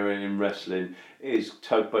continuity error in wrestling is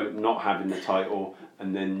Tugboat not having the title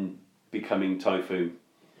and then becoming Typhoon.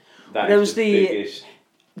 That There is was the biggest.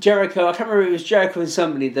 Jericho, I can't remember, it was Jericho and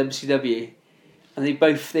somebody in WCW, and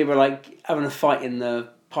they were like having a fight in the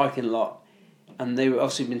parking lot, and they were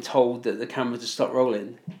obviously been told that the cameras had stopped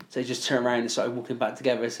rolling, so they just turned around and started walking back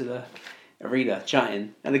together to the arena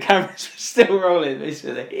chatting, and the cameras were still rolling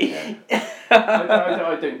basically. Yeah.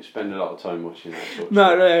 I don't spend a lot of time watching that sort of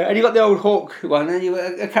No, and you got the old Hawk one, and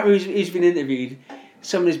I can't remember who's been interviewed.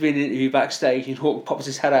 Somebody's been interviewed backstage, and Hawk pops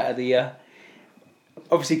his head out of the.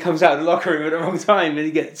 Obviously, comes out of the locker room at the wrong time, and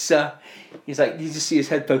he gets. He's like, you just see his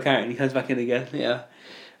head poke out, and he comes back in again. Yeah.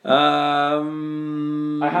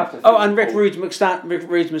 I have to. And Rick Rude's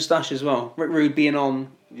moustache as well. Rick Rude being on.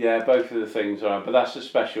 Yeah, both of the things are, but that's a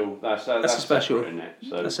special. That's a special, isn't it?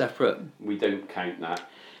 So that's separate. We don't count that.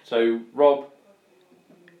 So, Rob,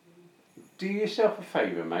 do yourself a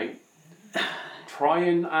favour, mate. Try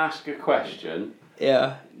and ask a question.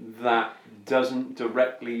 Yeah. That doesn't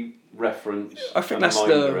directly reference I think a that's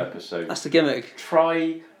Minder episode. That's the gimmick.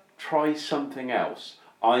 Try something else.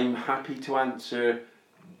 I'm happy to answer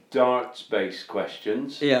darts-based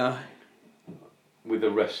questions. Yeah. With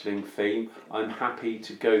a wrestling theme. I'm happy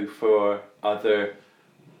to go for other.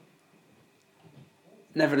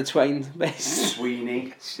 Never the Twain based.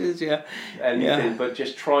 Sweeney. Yeah. Anything, but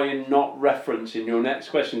just try and not reference in your next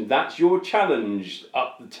question. That's your challenge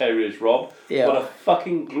up the Terriers, Rob. Yeah. What a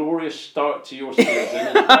fucking glorious start to your season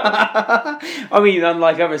as well. I mean,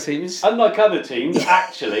 unlike other teams. Unlike other teams,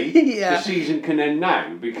 actually, Yeah. the season can end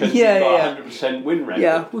now because Yeah, we've got yeah. a 100% win rate.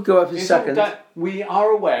 Yeah, we'll go up in a second. We are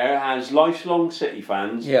aware, as lifelong City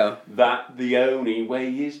fans, Yeah. that the only way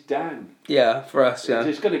is down. Yeah, for us, yeah.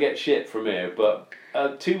 It's going to get shit from here, but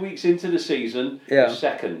 2 weeks into the season, Yeah. we're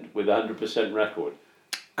second with a 100% record.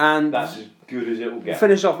 And That's as good as it will get.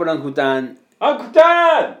 finish off with Uncle Dan, Uncle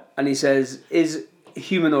Dan! and he says, "Is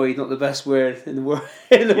humanoid not the best word in the world?"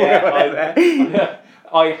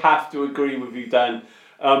 I have to agree with you, Dan.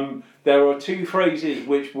 There are two phrases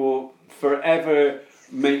which will forever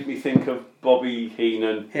make me think of Bobby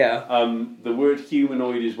Heenan. Yeah. The word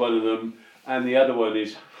humanoid is one of them, and the other one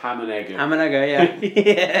is ham and egg. Ham and egg,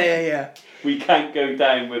 yeah. yeah. We can't go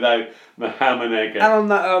down without the ham and egg. And on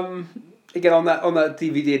that, again on that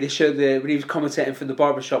DVD, they showed when he was commentating for the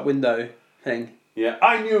barbershop window thing. Yeah,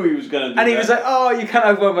 I knew he was going to do that. And he was like, "Oh, you can't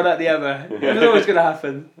have one without the other. It was always going to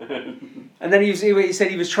happen." And then he said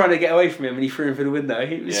he was trying to get away from him, and he threw him through the window.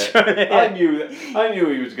 He was trying to, I knew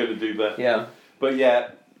he was going to do that. Yeah. But yeah,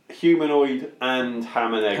 humanoid and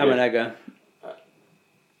ham and egg. Ham and egg.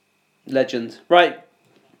 Legend. Right.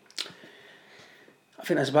 I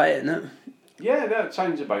think that's about it, isn't it? Yeah, that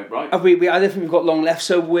sounds about right. I don't think we've got long left,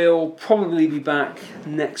 so we'll probably be back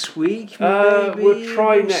next week. Maybe. We'll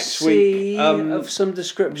try next week. Of some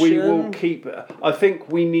description. We will keep. I think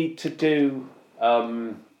we need to do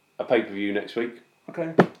a pay-per-view next week.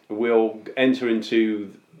 Okay. We'll enter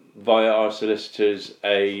into via our solicitors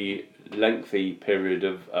a lengthy period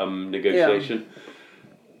of negotiation. Yeah.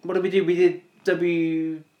 What did we do? We did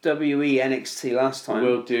WWE NXT last time.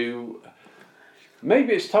 We'll do.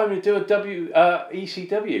 Maybe it's time to do a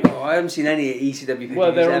ECW. Oh, I haven't seen any ECW pay-per-views.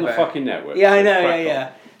 Well, they're on ever. the fucking network. Yeah, I so know. crack Yeah.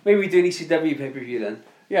 on. Maybe we do an ECW pay-per-view then.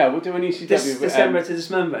 Yeah, we'll do an ECW. December to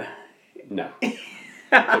dismember. No, because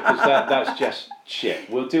that's just shit.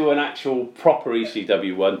 We'll do an actual proper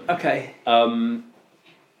ECW one. Okay. And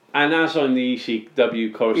as I'm the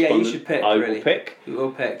ECW correspondent, you should pick, I really. will pick. We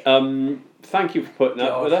will pick. Thank you for putting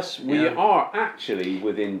up with us. We Yeah. are actually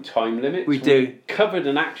within time limits. We do. Covered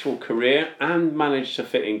an actual career and managed to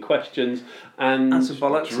fit in questions and some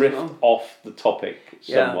bollocks drift as well. off the topic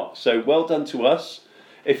somewhat. Yeah. So well done to us.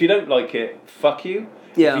 If you don't like it, fuck you.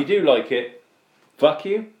 Yeah. If you do like it, fuck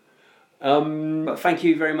you. But thank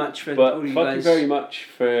you very much for But all you thank guys. you very much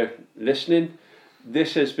for listening.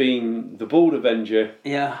 This has been the Bald Avenger,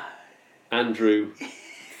 Yeah. Andrew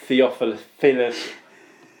Theophilus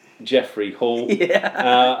Jeffrey Hall.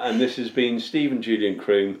 Yeah. And this has been Stephen Julian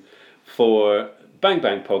Croom for Bang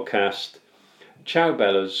Bang Podcast. Ciao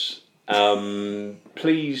Bellas.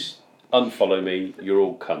 Please unfollow me. You're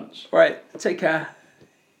all cunts. Right. Take care.